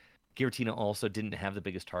card. Giratina also didn't have the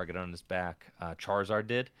biggest target on his back. Charizard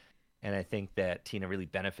did, and I think that Tina really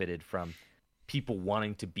benefited from people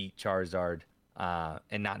wanting to beat Charizard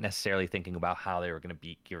and not necessarily thinking about how they were going to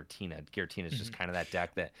beat Giratina. Giratina is just kind of that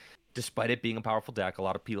deck that, despite it being a powerful deck, a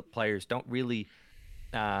lot of players don't really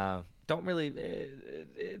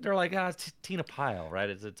they're like, it's Tina pile, right?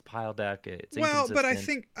 It's a pile deck. It's but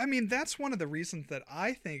I mean that's one of the reasons that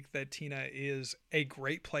I think that Tina is a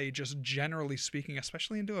great play, just generally speaking,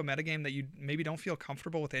 especially into a metagame that you maybe don't feel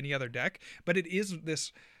comfortable with any other deck. But it is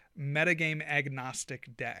this metagame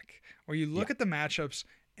agnostic deck where you look at the matchups,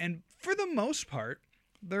 and for the most part,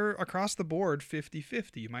 they're across the board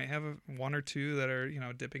 50-50. You might have one or two that are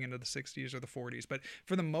dipping into the 60s or the 40s, but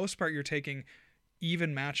for the most part, you're taking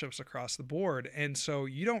even matchups across the board. And so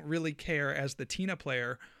you don't really care as the Tina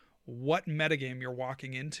player what metagame you're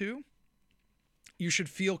walking into. you should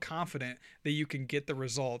feel confident that you can get the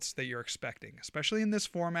results that you're expecting, especially in this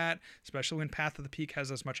format, especially when Path of the Peak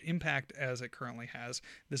has as much impact as it currently has.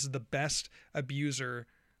 This is the best abuser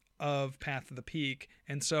of Path of the Peak,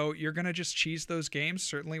 and so you're going to just cheese those games,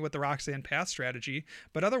 certainly with the Roxanne Path strategy,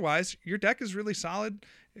 but otherwise your deck is really solid.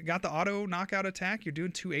 You got the auto knockout attack, you're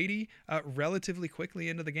doing 280 relatively quickly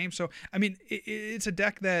into the game. So I mean, it's a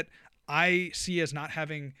deck that I see as not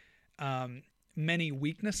having many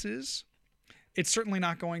weaknesses. It's certainly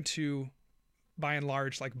not going to, by and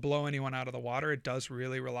large, like blow anyone out of the water. It does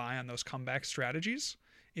really rely on those comeback strategies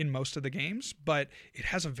in most of the games, but it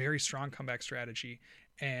has a very strong comeback strategy,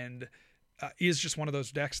 and is just one of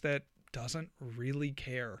those decks that doesn't really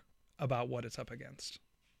care about what it's up against.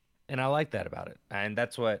 And I like that about it. And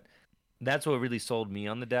that's what really sold me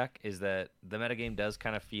on the deck, is that the metagame does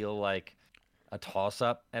kind of feel like a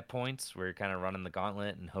toss-up at points, where you're kind of running the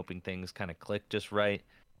gauntlet and hoping things kind of click just right.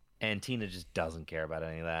 And Tina just doesn't care about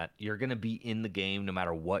any of that. You're going to be in the game no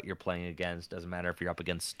matter what you're playing against. Doesn't matter if you're up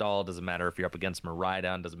against Stall. Doesn't matter if you're up against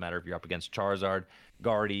Miraidon. Doesn't matter if you're up against Charizard,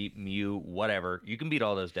 Guardy, Mew, whatever. You can beat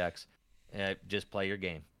all those decks. Just play your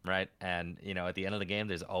game, right? And, at the end of the game,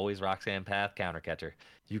 there's always Roxanne Path Countercatcher.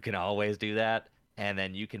 You can always do that, and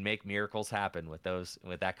then you can make miracles happen with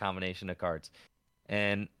that combination of cards.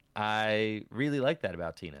 And I really like that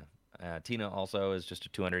about Tina. Tina also is just a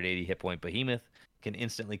 280 hit point behemoth, can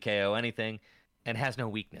instantly KO anything, and has no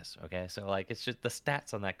weakness. Okay, so it's just the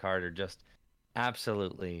stats on that card are just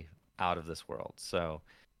absolutely out of this world. So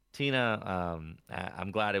Tina,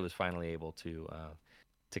 I'm glad it was finally able to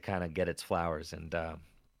kind of get its flowers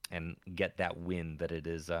and get that win that it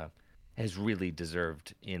has really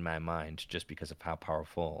deserved in my mind, just because of how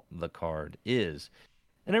powerful the card is.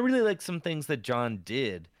 And I really like some things that John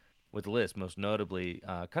did with the list, most notably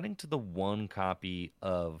cutting to the one copy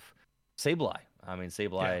of Sableye. I mean,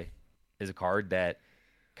 Sableye is a card that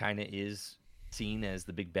kind of is seen as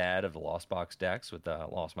the big bad of the Lost Box decks, with the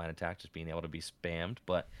Lost Mine Attack just being able to be spammed.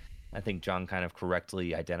 But I think John kind of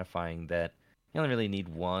correctly identifying that you only really need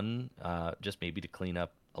one, just maybe to clean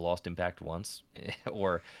up a Lost Impact once,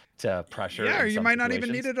 or to pressure. Yeah, or you might not even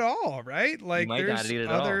situations. need it at all, right? Like, there's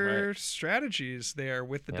other right? strategies there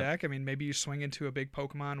with the deck. I mean, maybe you swing into a big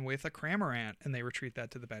Pokemon with a Cramorant and they retreat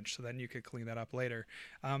that to the bench, so then you could clean that up later.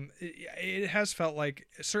 It has felt like,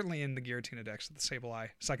 certainly in the Giratina decks, the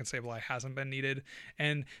second Sableye hasn't been needed.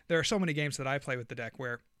 And there are so many games that I play with the deck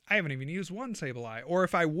where I haven't even used one Sableye. Or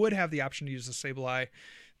if I would have the option to use the Sableye,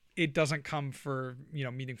 it doesn't come for,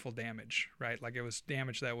 meaningful damage, right? Like, it was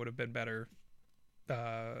damage that would have been better.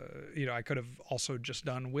 I could have also just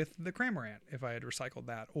done with the Cramorant if I had recycled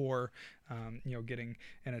that, or, getting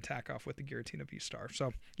an attack off with the Giratina V-Star.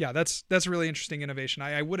 So yeah, that's a really interesting innovation.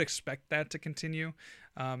 I would expect that to continue,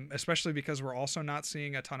 especially because we're also not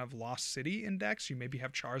seeing a ton of Lost City index. You maybe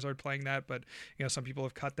have Charizard playing that, but some people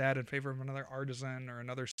have cut that in favor of another Artisan or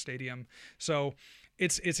another Stadium. So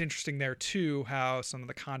it's interesting there too, how some of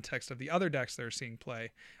the context of the other decks they're seeing play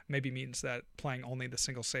maybe means that playing only the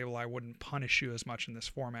single Sableye wouldn't punish you as much in this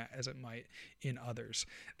format as it might in others.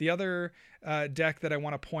 The other deck that I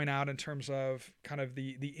want to point out in terms of kind of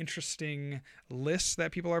the interesting lists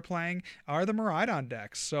that people are playing are the Miraidon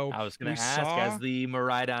decks. So I was going to ask, as the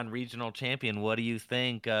Miraidon regional champion, what do you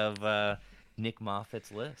think of Nick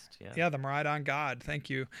Moffat's list? Yeah, the Miraidon God. Thank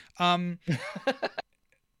you.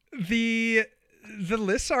 The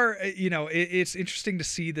lists are, it's interesting to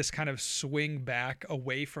see this kind of swing back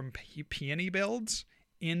away from peony builds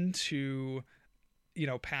into,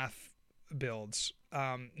 path builds.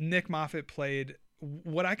 Nick Moffat played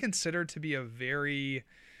what I consider to be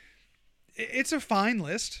it's a fine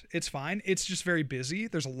list. It's fine. It's just very busy.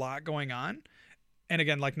 There's a lot going on. And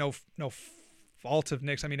again, like no fault of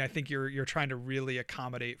Nick's. I mean, I think you're trying to really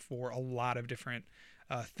accommodate for a lot of different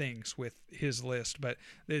things with his list, but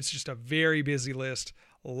it's just a very busy list,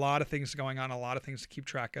 a lot of things going on, a lot of things to keep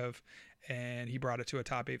track of, and he brought it to a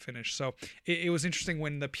top 8 finish. So it was interesting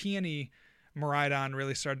when the Peony Miraidon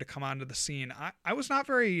really started to come onto the scene. I was not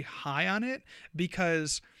very high on it,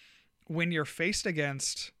 because when you're faced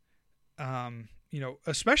against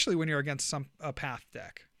especially when you're against a path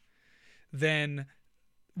deck, then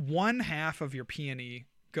one half of your Peony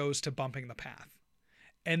goes to bumping the path.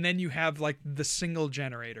 And then you have like the single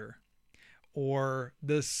generator or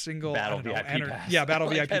the single Battle VIP pass. Yeah, Battle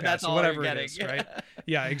like, VIP pass, whatever it is, yeah. right?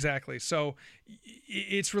 Yeah, exactly. So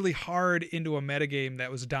it's really hard into a metagame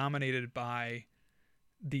that was dominated by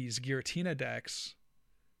these Giratina decks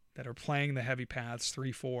that are playing the heavy paths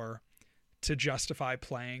 3-4 to justify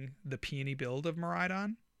playing the Peony build of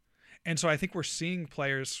Miraidon. And so I think we're seeing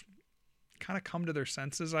players kind of come to their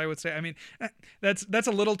senses, I would say. I mean, that's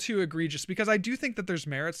a little too egregious, because I do think that there's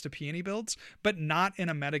merits to peony builds, but not in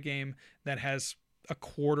a metagame that has a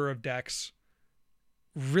quarter of decks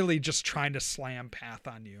really just trying to slam path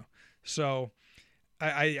on you. So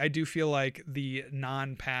I do feel like the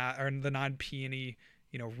non-path or the non-peony,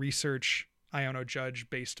 research Iono Judge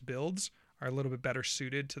based builds are a little bit better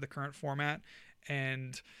suited to the current format.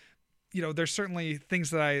 And there's certainly things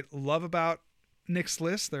that I love about Nick's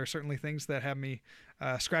list. There are certainly things that have me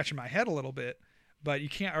scratching my head a little bit, but you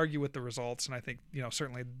can't argue with the results. And I think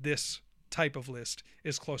certainly this type of list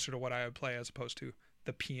is closer to what I would play as opposed to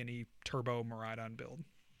the peony turbo Miraidon build.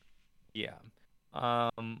 Yeah.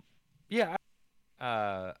 Yeah.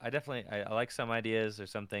 I definitely I like some ideas.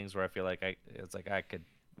 There's some things where I feel like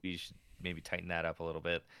we should maybe tighten that up a little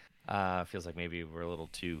bit. Feels like maybe we're a little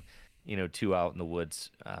too out in the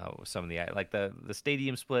woods with some of the like the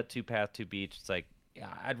stadium split, 2 path, 2 beach. It's like, yeah,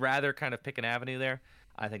 I'd rather kind of pick an avenue there.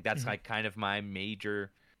 I think that's like kind of my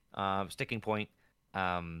major sticking point.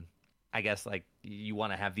 I guess like you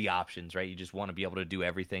want to have the options, right? You just want to be able to do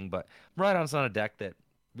everything. But Miraidon's not a deck that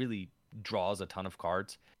really draws a ton of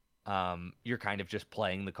cards. You're kind of just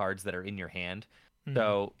playing the cards that are in your hand.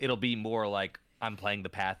 So it'll be more like I'm playing the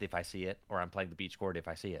path if I see it, or I'm playing the beach court if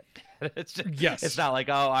I see it. It's not like,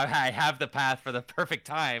 oh, I have the path for the perfect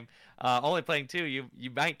time. Only playing 2,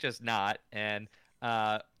 you might just not. And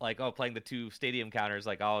playing the 2 stadium counters,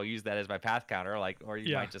 like, I'll use that as my path counter, or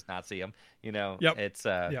you might just not see them. It's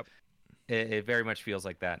it very much feels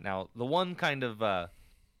like that. Now, the one kind of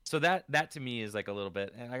so that to me is like a little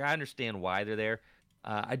bit, and I understand why they're there.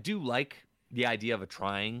 I do like the idea of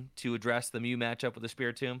trying to address the Mew matchup with the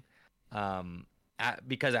Spiritomb,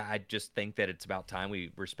 because I just think that it's about time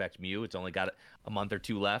we respect Mew. It's only got a month or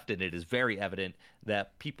 2 left, and it is very evident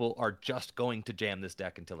that people are just going to jam this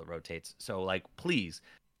deck until it rotates. So, like, please,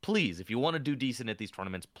 if you want to do decent at these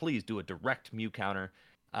tournaments, please do a direct Mew counter.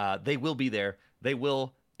 They will be there. They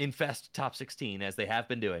will infest top 16 as they have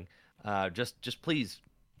been doing. Just please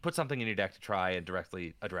put something in your deck to try and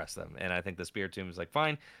directly address them. And I think the Spiritomb is like,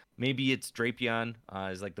 fine. Maybe it's Drapion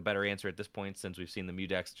is like the better answer at this point, since we've seen the Mew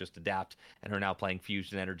decks just adapt and are now playing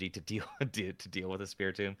Fusion Energy to deal with a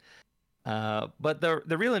Spiritomb. But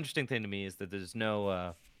the real interesting thing to me is that there's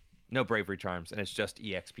no Bravery Charms, and it's just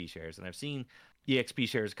EXP shares. And I've seen EXP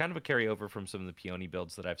shares kind of a carryover from some of the Peony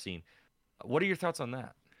builds that I've seen. What are your thoughts on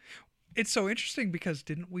that? It's so interesting because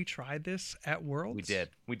didn't we try this at Worlds? We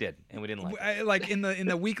did, and we didn't like it. Like in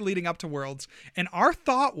the week leading up to Worlds, and our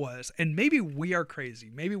thought was, and maybe we are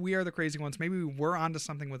crazy, maybe we are the crazy ones, maybe we were onto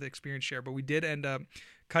something with experience share, but we did end up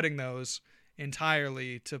cutting those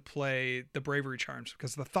entirely to play the Bravery Charms,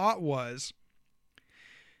 because the thought was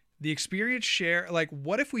the experience share, like,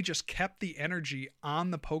 what if we just kept the energy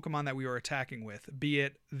on the Pokemon that we were attacking with, be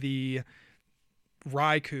it the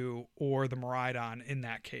Raikou or the Miraidon in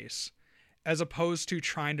that case, as opposed to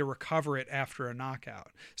trying to recover it after a knockout.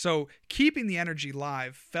 So keeping the energy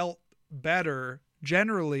live felt better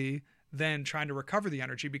generally than trying to recover the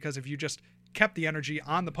energy, because if you just kept the energy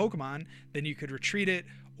on the Pokemon, then you could retreat it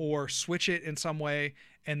or switch it in some way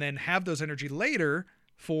and then have those energy later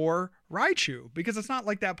for Raichu, because it's not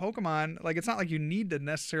like that Pokemon, like, it's not like you need to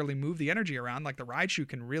necessarily move the energy around. Like, the Raichu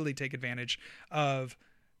can really take advantage of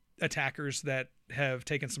attackers that have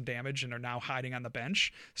taken some damage and are now hiding on the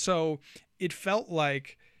bench. So it felt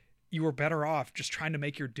like you were better off just trying to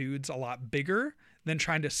make your dudes a lot bigger than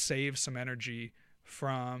trying to save some energy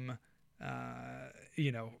from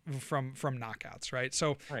from knockouts, right?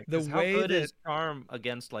 So right, the way how good that is Charm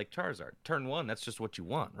against like Charizard? Turn 1, that's just what you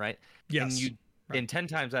want, right? Yes. And in 10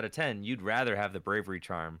 times out of 10, you'd rather have the Bravery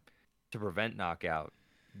Charm to prevent knockout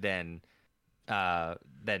than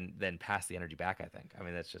pass the energy back, I think. I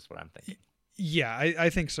mean, that's just what I'm thinking. Yeah, I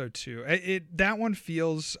think so too. That one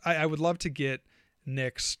feels, I would love to get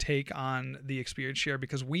Nick's take on the experience share,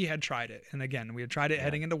 because we had tried it. And again, we had tried it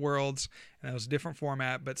heading into Worlds, and it was a different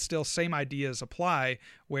format, but still same ideas apply,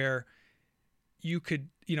 where you could,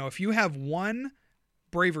 if you have one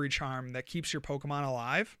Bravery Charm that keeps your Pokemon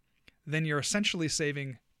alive, then you're essentially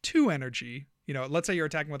saving 2 energy. Let's say you're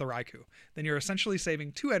attacking with a Raikou, then you're essentially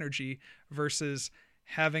saving 2 energy versus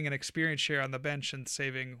having an experience share on the bench and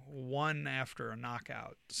saving 1 after a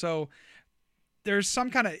knockout. So there's some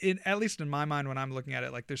kind of, at least in my mind when I'm looking at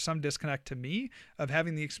it, like, there's some disconnect to me of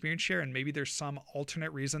having the experience share, and maybe there's some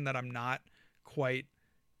alternate reason that I'm not quite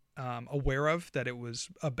aware of, that it was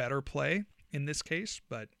a better play in this case.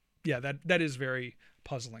 But yeah, that is very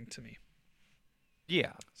puzzling to me.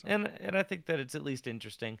 Yeah, so. And I think that it's at least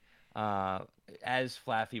interesting. As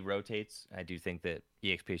Flaffy rotates, I do think that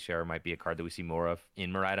EXP Share might be a card that we see more of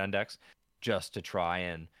in Miraidon decks, just to try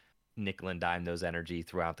and nickel and dime those energy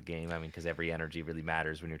throughout the game. I mean, because every energy really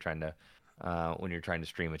matters when you're trying to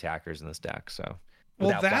stream attackers in this deck. So Well,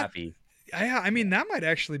 without that Fappy, I mean that might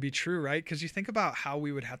actually be true, right? Because you think about how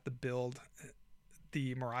we would have to build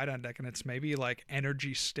the Miraidon deck, and it's maybe like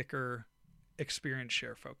energy sticker experience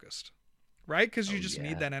share focused, right? Because you oh just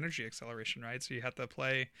need yeah, that energy acceleration, right? So you have to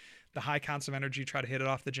play the high counts of energy, try to hit it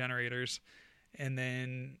off the generators, and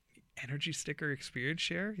then energy sticker experience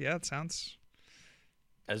share. Yeah, it sounds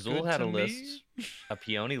Azul good had to a me. list, a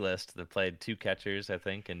peony list that played 2 catchers, I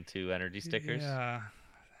think, and 2 energy stickers. Yeah,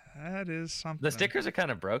 that is The something. stickers are kind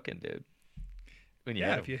of broken, dude. When you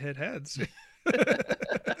Yeah, hit if them. you hit heads.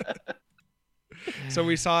 So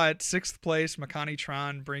we saw at sixth place Makani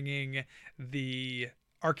Tron bringing the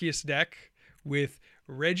Arceus deck with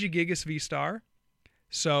Regigigas V Star.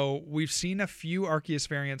 So we've seen a few Arceus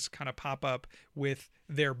variants kind of pop up with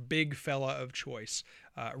their big fella of choice.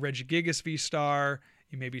 Regigigas V Star.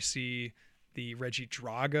 You maybe see the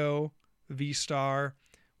Regidrago V Star.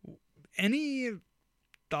 Any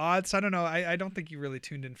thoughts? I don't know. I don't think you really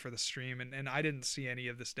tuned in for the stream, and I didn't see any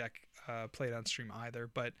of this deck played on stream either.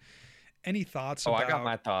 But any thoughts Oh, I got about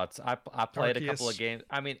my thoughts. I played a couple of Arceus? games.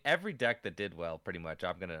 I mean, every deck that did well, pretty much,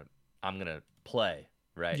 I'm gonna play,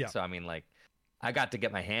 right? Yeah, So I mean, like, I got to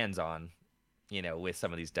get my hands on, with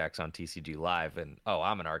some of these decks on TCG Live, and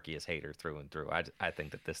I'm an Arceus hater through and through. I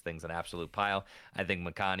think that this thing's an absolute pile. I think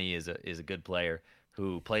Makani is a good player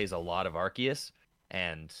who plays a lot of Arceus,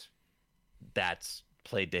 and that's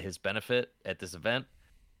played to his benefit at this event.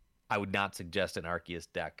 I would not suggest an Arceus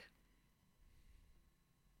deck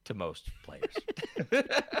to most players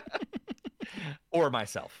or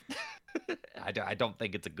myself. I don't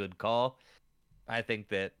think it's a good call. I think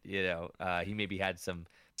that he maybe had some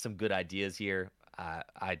good ideas here.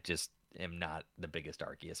 I just am not the biggest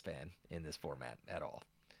Arceus fan in this format at all.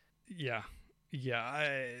 yeah,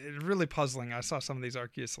 yeah. Really puzzling. I saw some of these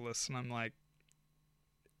Arceus lists, and I'm like,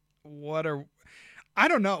 what are? I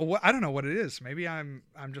don't know. I don't know what it is. Maybe I'm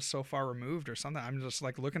just so far removed or something. I'm just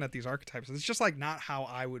like looking at these archetypes. It's just like not how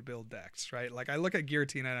I would build decks, right? Like I look at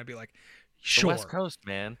Giratina and I'd be like, The West sure. Coast,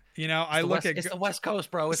 man. I look at It's the West Coast,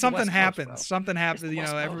 bro. It's the something West Coast, happens. bro. Something It's the happens.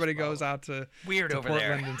 West Coast, Everybody bro. goes out to Weird over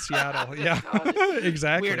Portland there. and Seattle. Yeah, It's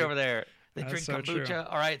exactly. weird over there. They That's drink so true. kombucha.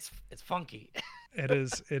 All right, it's funky. It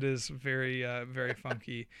is. It is very, very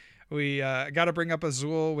funky. We got to bring up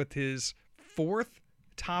Azul with his fourth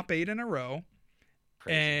top 8 in a row,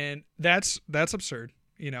 Crazy. and that's absurd.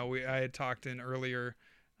 I had talked in earlier,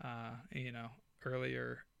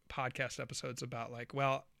 earlier podcast episodes about like,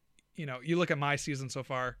 well, you look at my season so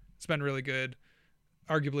far, it's been really good,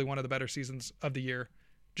 arguably one of the better seasons of the year.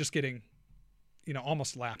 Just getting,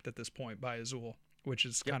 almost lapped at this point by Azul, which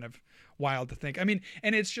is kind of wild to think. I mean,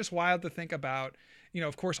 and it's just wild to think about,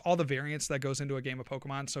 of course, all the variance that goes into a game of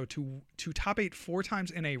Pokemon. So to top 8 4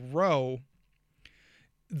 times in a row,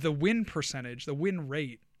 the win percentage, the win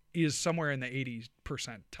rate is somewhere in the 80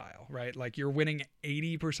 percentile, right? Like you're winning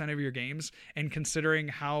 80% of your games, and considering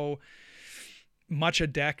how much a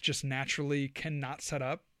deck just naturally cannot set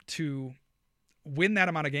up to win that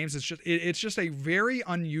amount of games, it's just a very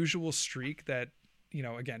unusual streak that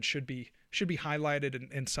again should be highlighted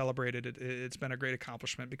and celebrated. It's been a great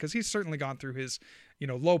accomplishment because he's certainly gone through his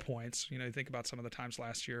low points. You think about some of the times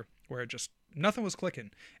last year where it just nothing was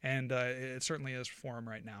clicking, and it certainly is for him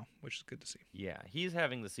right now, which is good to see. Yeah, he's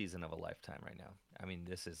having the season of a lifetime right now. I mean,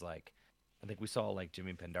 this is like, I think we saw like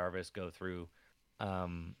Jimmy Pendarvis go through,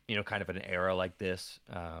 kind of an era like this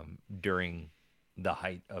during the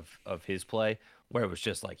height of his play, where it was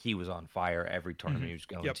just like he was on fire every tournament he was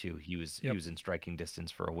going to. He was in striking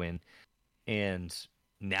distance for a win, and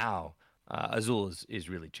now Azul is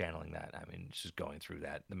really channeling that. I mean, just going through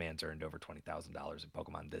that. The man's earned over $20,000 in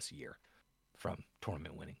Pokemon this year from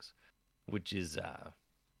tournament winnings, which is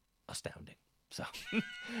astounding. So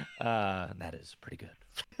that is pretty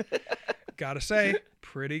good. Gotta say,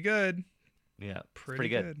 pretty good. Yeah, Pretty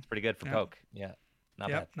good. good. Pretty good for Poke. Yeah,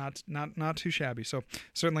 not bad. Not too shabby. So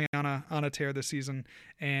certainly on a tear this season,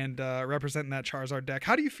 and representing that Charizard deck.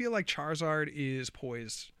 How do you feel like Charizard is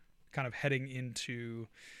poised, kind of heading into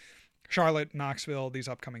Charlotte, Knoxville, these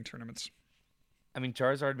upcoming tournaments? I mean,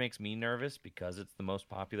 Charizard makes me nervous because it's the most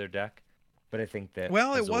popular deck, but I think that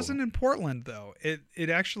it wasn't in Portland though. It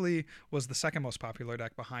actually was the second most popular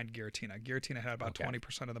deck behind Giratina. Giratina had about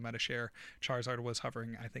 20% of the meta share. Charizard was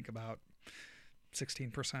hovering, I think, about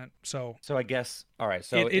 16%. So I guess all right.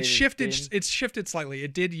 So it shifted. It's shifted slightly.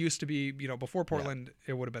 It did used to be, before Portland,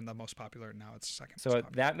 it would have been the most popular. Now it's second. So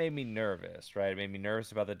that made me nervous, right? It made me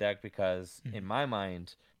nervous about the deck because in my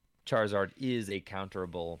mind, Charizard is a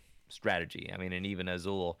counterable strategy. I mean, and even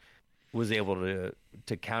Azul was able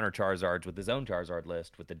to counter Charizards with his own Charizard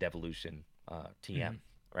list with the Devolution TM,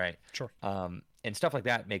 right? Sure. And stuff like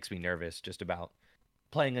that makes me nervous just about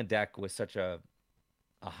playing a deck with such a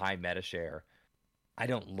high meta share. I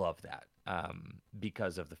don't love that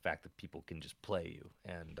because of the fact that people can just play you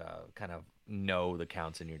and kind of know the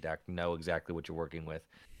counts in your deck, know exactly what you're working with,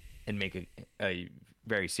 and make a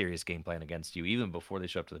very serious game plan against you even before they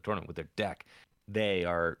show up to the tournament with their deck. They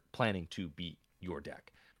are planning to beat your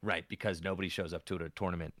deck, right? Because nobody shows up to a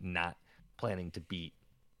tournament not planning to beat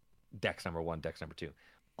decks number one, decks number two.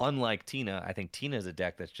 Unlike Tina, I think Tina is a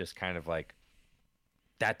deck that's just kind of like,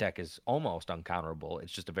 that deck is almost uncounterable.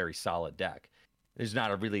 It's just a very solid deck. There's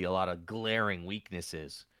not really a lot of glaring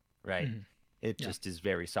weaknesses, right? It just is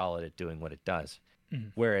very solid at doing what it does.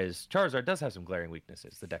 Whereas Charizard does have some glaring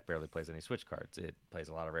weaknesses. The deck barely plays any switch cards. It plays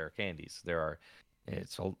a lot of rare candies.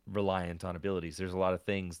 It's reliant on abilities. There's a lot of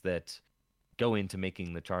things that go into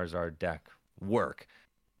making the Charizard deck work.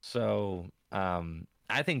 So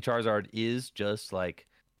I think Charizard is just like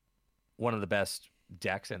one of the best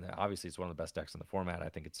decks, and obviously it's one of the best decks in the format. I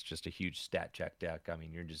think it's just a huge stat check deck. I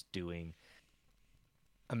mean, you're just doing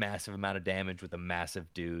a massive amount of damage with a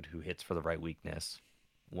massive dude who hits for the right weakness.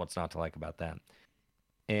 What's not to like about that?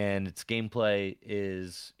 And its gameplay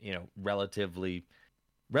is, relatively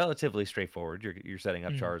straightforward. You're setting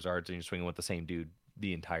up Charizards and you're swinging with the same dude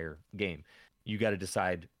the entire game. You got to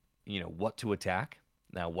decide, what to attack,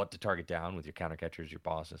 now what to target down with your counter catchers, your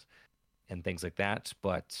bosses, and things like that.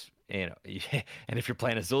 But and if you're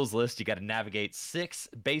playing Azul's list, you got to navigate 6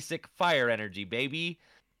 basic fire energy, baby,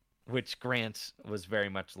 which Grant was very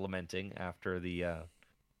much lamenting after the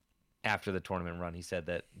tournament run. He said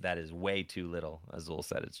that is way too little. Azul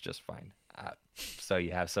said it's just fine. So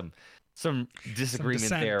you have some disagreement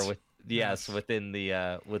there within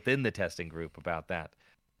the testing group about that.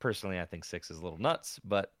 Personally, I think 6 is a little nuts,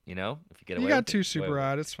 but if you get away, you got with 2 super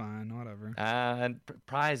rod, it's fine, whatever. And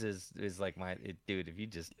prize is like dude. If you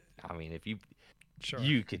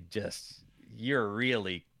could just, you're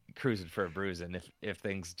really cruising for a bruise, and if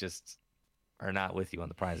things just are not with you on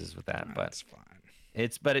the prizes with that, but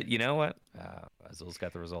it's fine. You know what? Azul's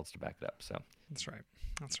got the results to back it up. So that's right.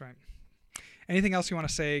 Anything else you want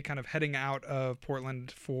to say, kind of heading out of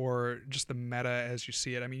Portland for just the meta as you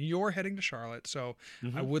see it? I mean, you're heading to Charlotte, so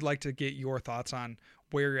I would like to get your thoughts on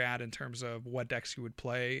where you're at in terms of what decks you would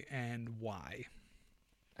play and why.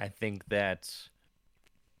 I think that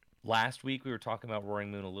last week we were talking about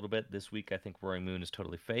Roaring Moon a little bit. This week I think Roaring Moon is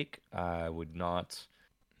totally fake. I would not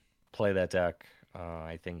play that deck.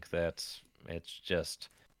 I think that it's just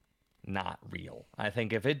not real. I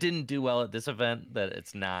think if it didn't do well at this event, that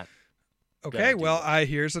it's not. Okay, well,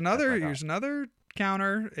 here's another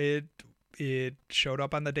counter. It showed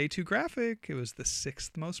up on the day 2 graphic. It was the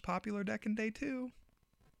 6th most popular deck in day 2.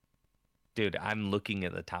 Dude, I'm looking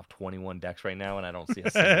at the top 21 decks right now, and I don't see a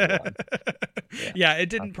single one. Yeah, it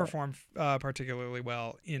didn't perform particularly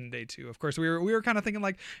well in day 2. Of course, we were kind of thinking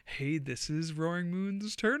like, hey, this is Roaring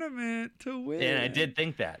Moon's tournament to win. And I did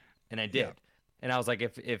think that, and I did. Yeah. And I was like,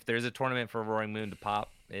 if there's a tournament for Roaring Moon to pop,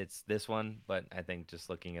 it's this one. But I think just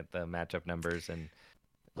looking at the matchup numbers and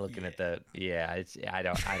looking at I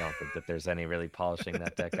don't think that there's any really polishing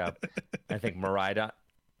that deck up. I think Miraidon,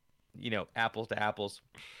 apples to apples,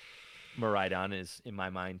 Miraidon is in my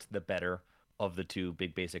mind the better of the 2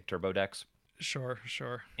 big basic turbo decks. Sure.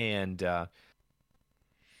 And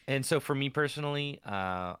so for me personally,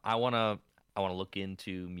 I want to look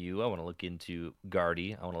into Mew. I want to look into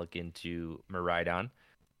Guardy. I want to look into Miraidon.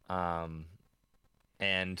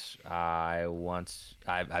 And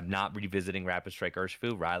I'm not revisiting Rapid Strike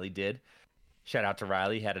Urshifu. Riley did. Shout out to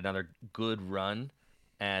Riley. Had another good run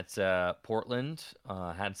at Portland.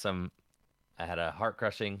 Had a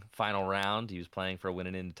heart-crushing final round. He was playing for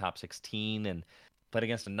winning into top 16 and played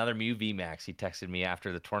against another Mew VMAX. He texted me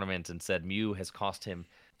after the tournament and said Mew has cost him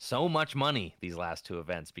so much money these last 2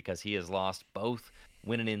 events because he has lost both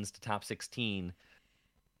win-ins to top 16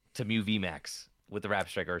 to Mew VMAX with the Rapid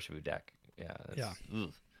Strike Urshifu deck. Yeah.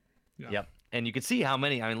 Yep. And you can see how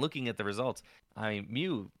many. I mean, looking at the results,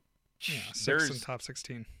 Mew. 6 in top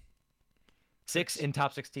 16. 6 in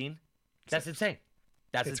top 16. That's insane.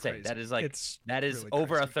 That's insane. Crazy. That is like that is really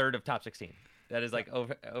over a third of top 16. That is like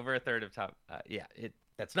over a third of top.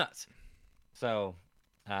 That's nuts. So,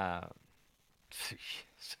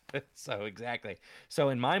 so exactly. So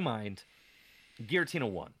in my mind, Giratina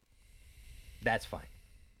won. That's fine.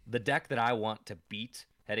 The deck that I want to beat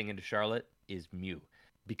heading into Charlotte is Mew,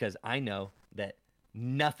 because I know that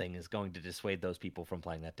nothing is going to dissuade those people from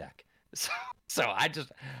playing that deck. So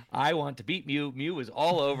I want to beat Mew. Mew is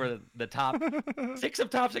all over the top 6 of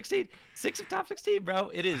top 16. 6 of top 16, bro.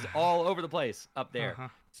 It is all over the place up there. Uh-huh.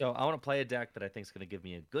 So I want to play a deck that I think is going to give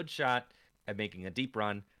me a good shot at making a deep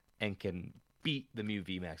run and can beat the Mew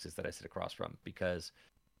VMAXs that I sit across from, because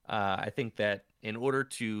I think that in order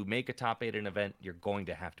to make a top 8 in an event, you're going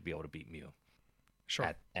to have to be able to beat Mew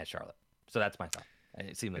at Charlotte. So that's my thought. And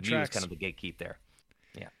it seems like Mew is kind of the gatekeep there.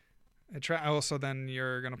 Yeah. Also, then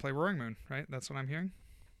you're going to play Roaring Moon, right? That's what I'm hearing.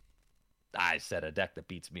 I said a deck that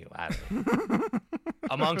beats Mew.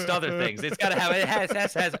 Amongst other things, it's got to have, it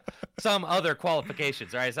has some other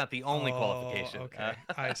qualifications, right? It's not the only qualification. Okay,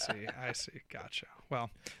 I see. Gotcha. Well,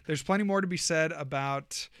 there's plenty more to be said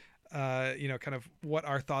about, kind of what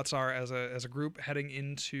our thoughts are as a group heading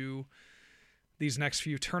into these next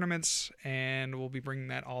few tournaments, and we'll be bringing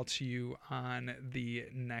that all to you on the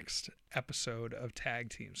next episode of Tag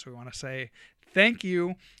Team. So we want to say thank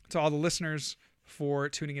you to all the listeners for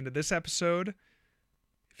tuning into this episode.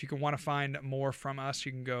 If you want to find more from us,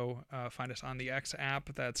 you can go find us on the X app.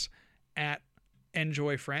 That's at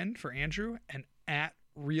EnjoyFriend for Andrew and at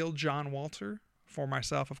RealJohnWalter for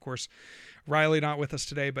myself. Of course, Riley not with us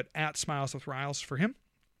today, but at Smiles with Riles for him.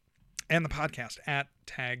 And the podcast at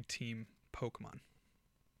Tag Team Pokemon.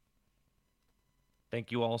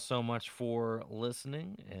 Thank you all so much for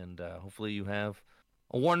listening, and hopefully you have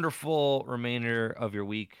a wonderful remainder of your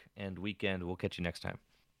week and weekend. We'll catch you next time.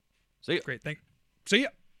 See ya. Great. See ya.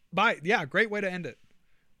 Bye. Yeah, great way to end it.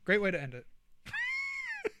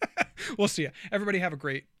 We'll see ya. Everybody have a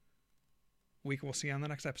great week. We'll see you on the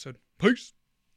next episode. Peace.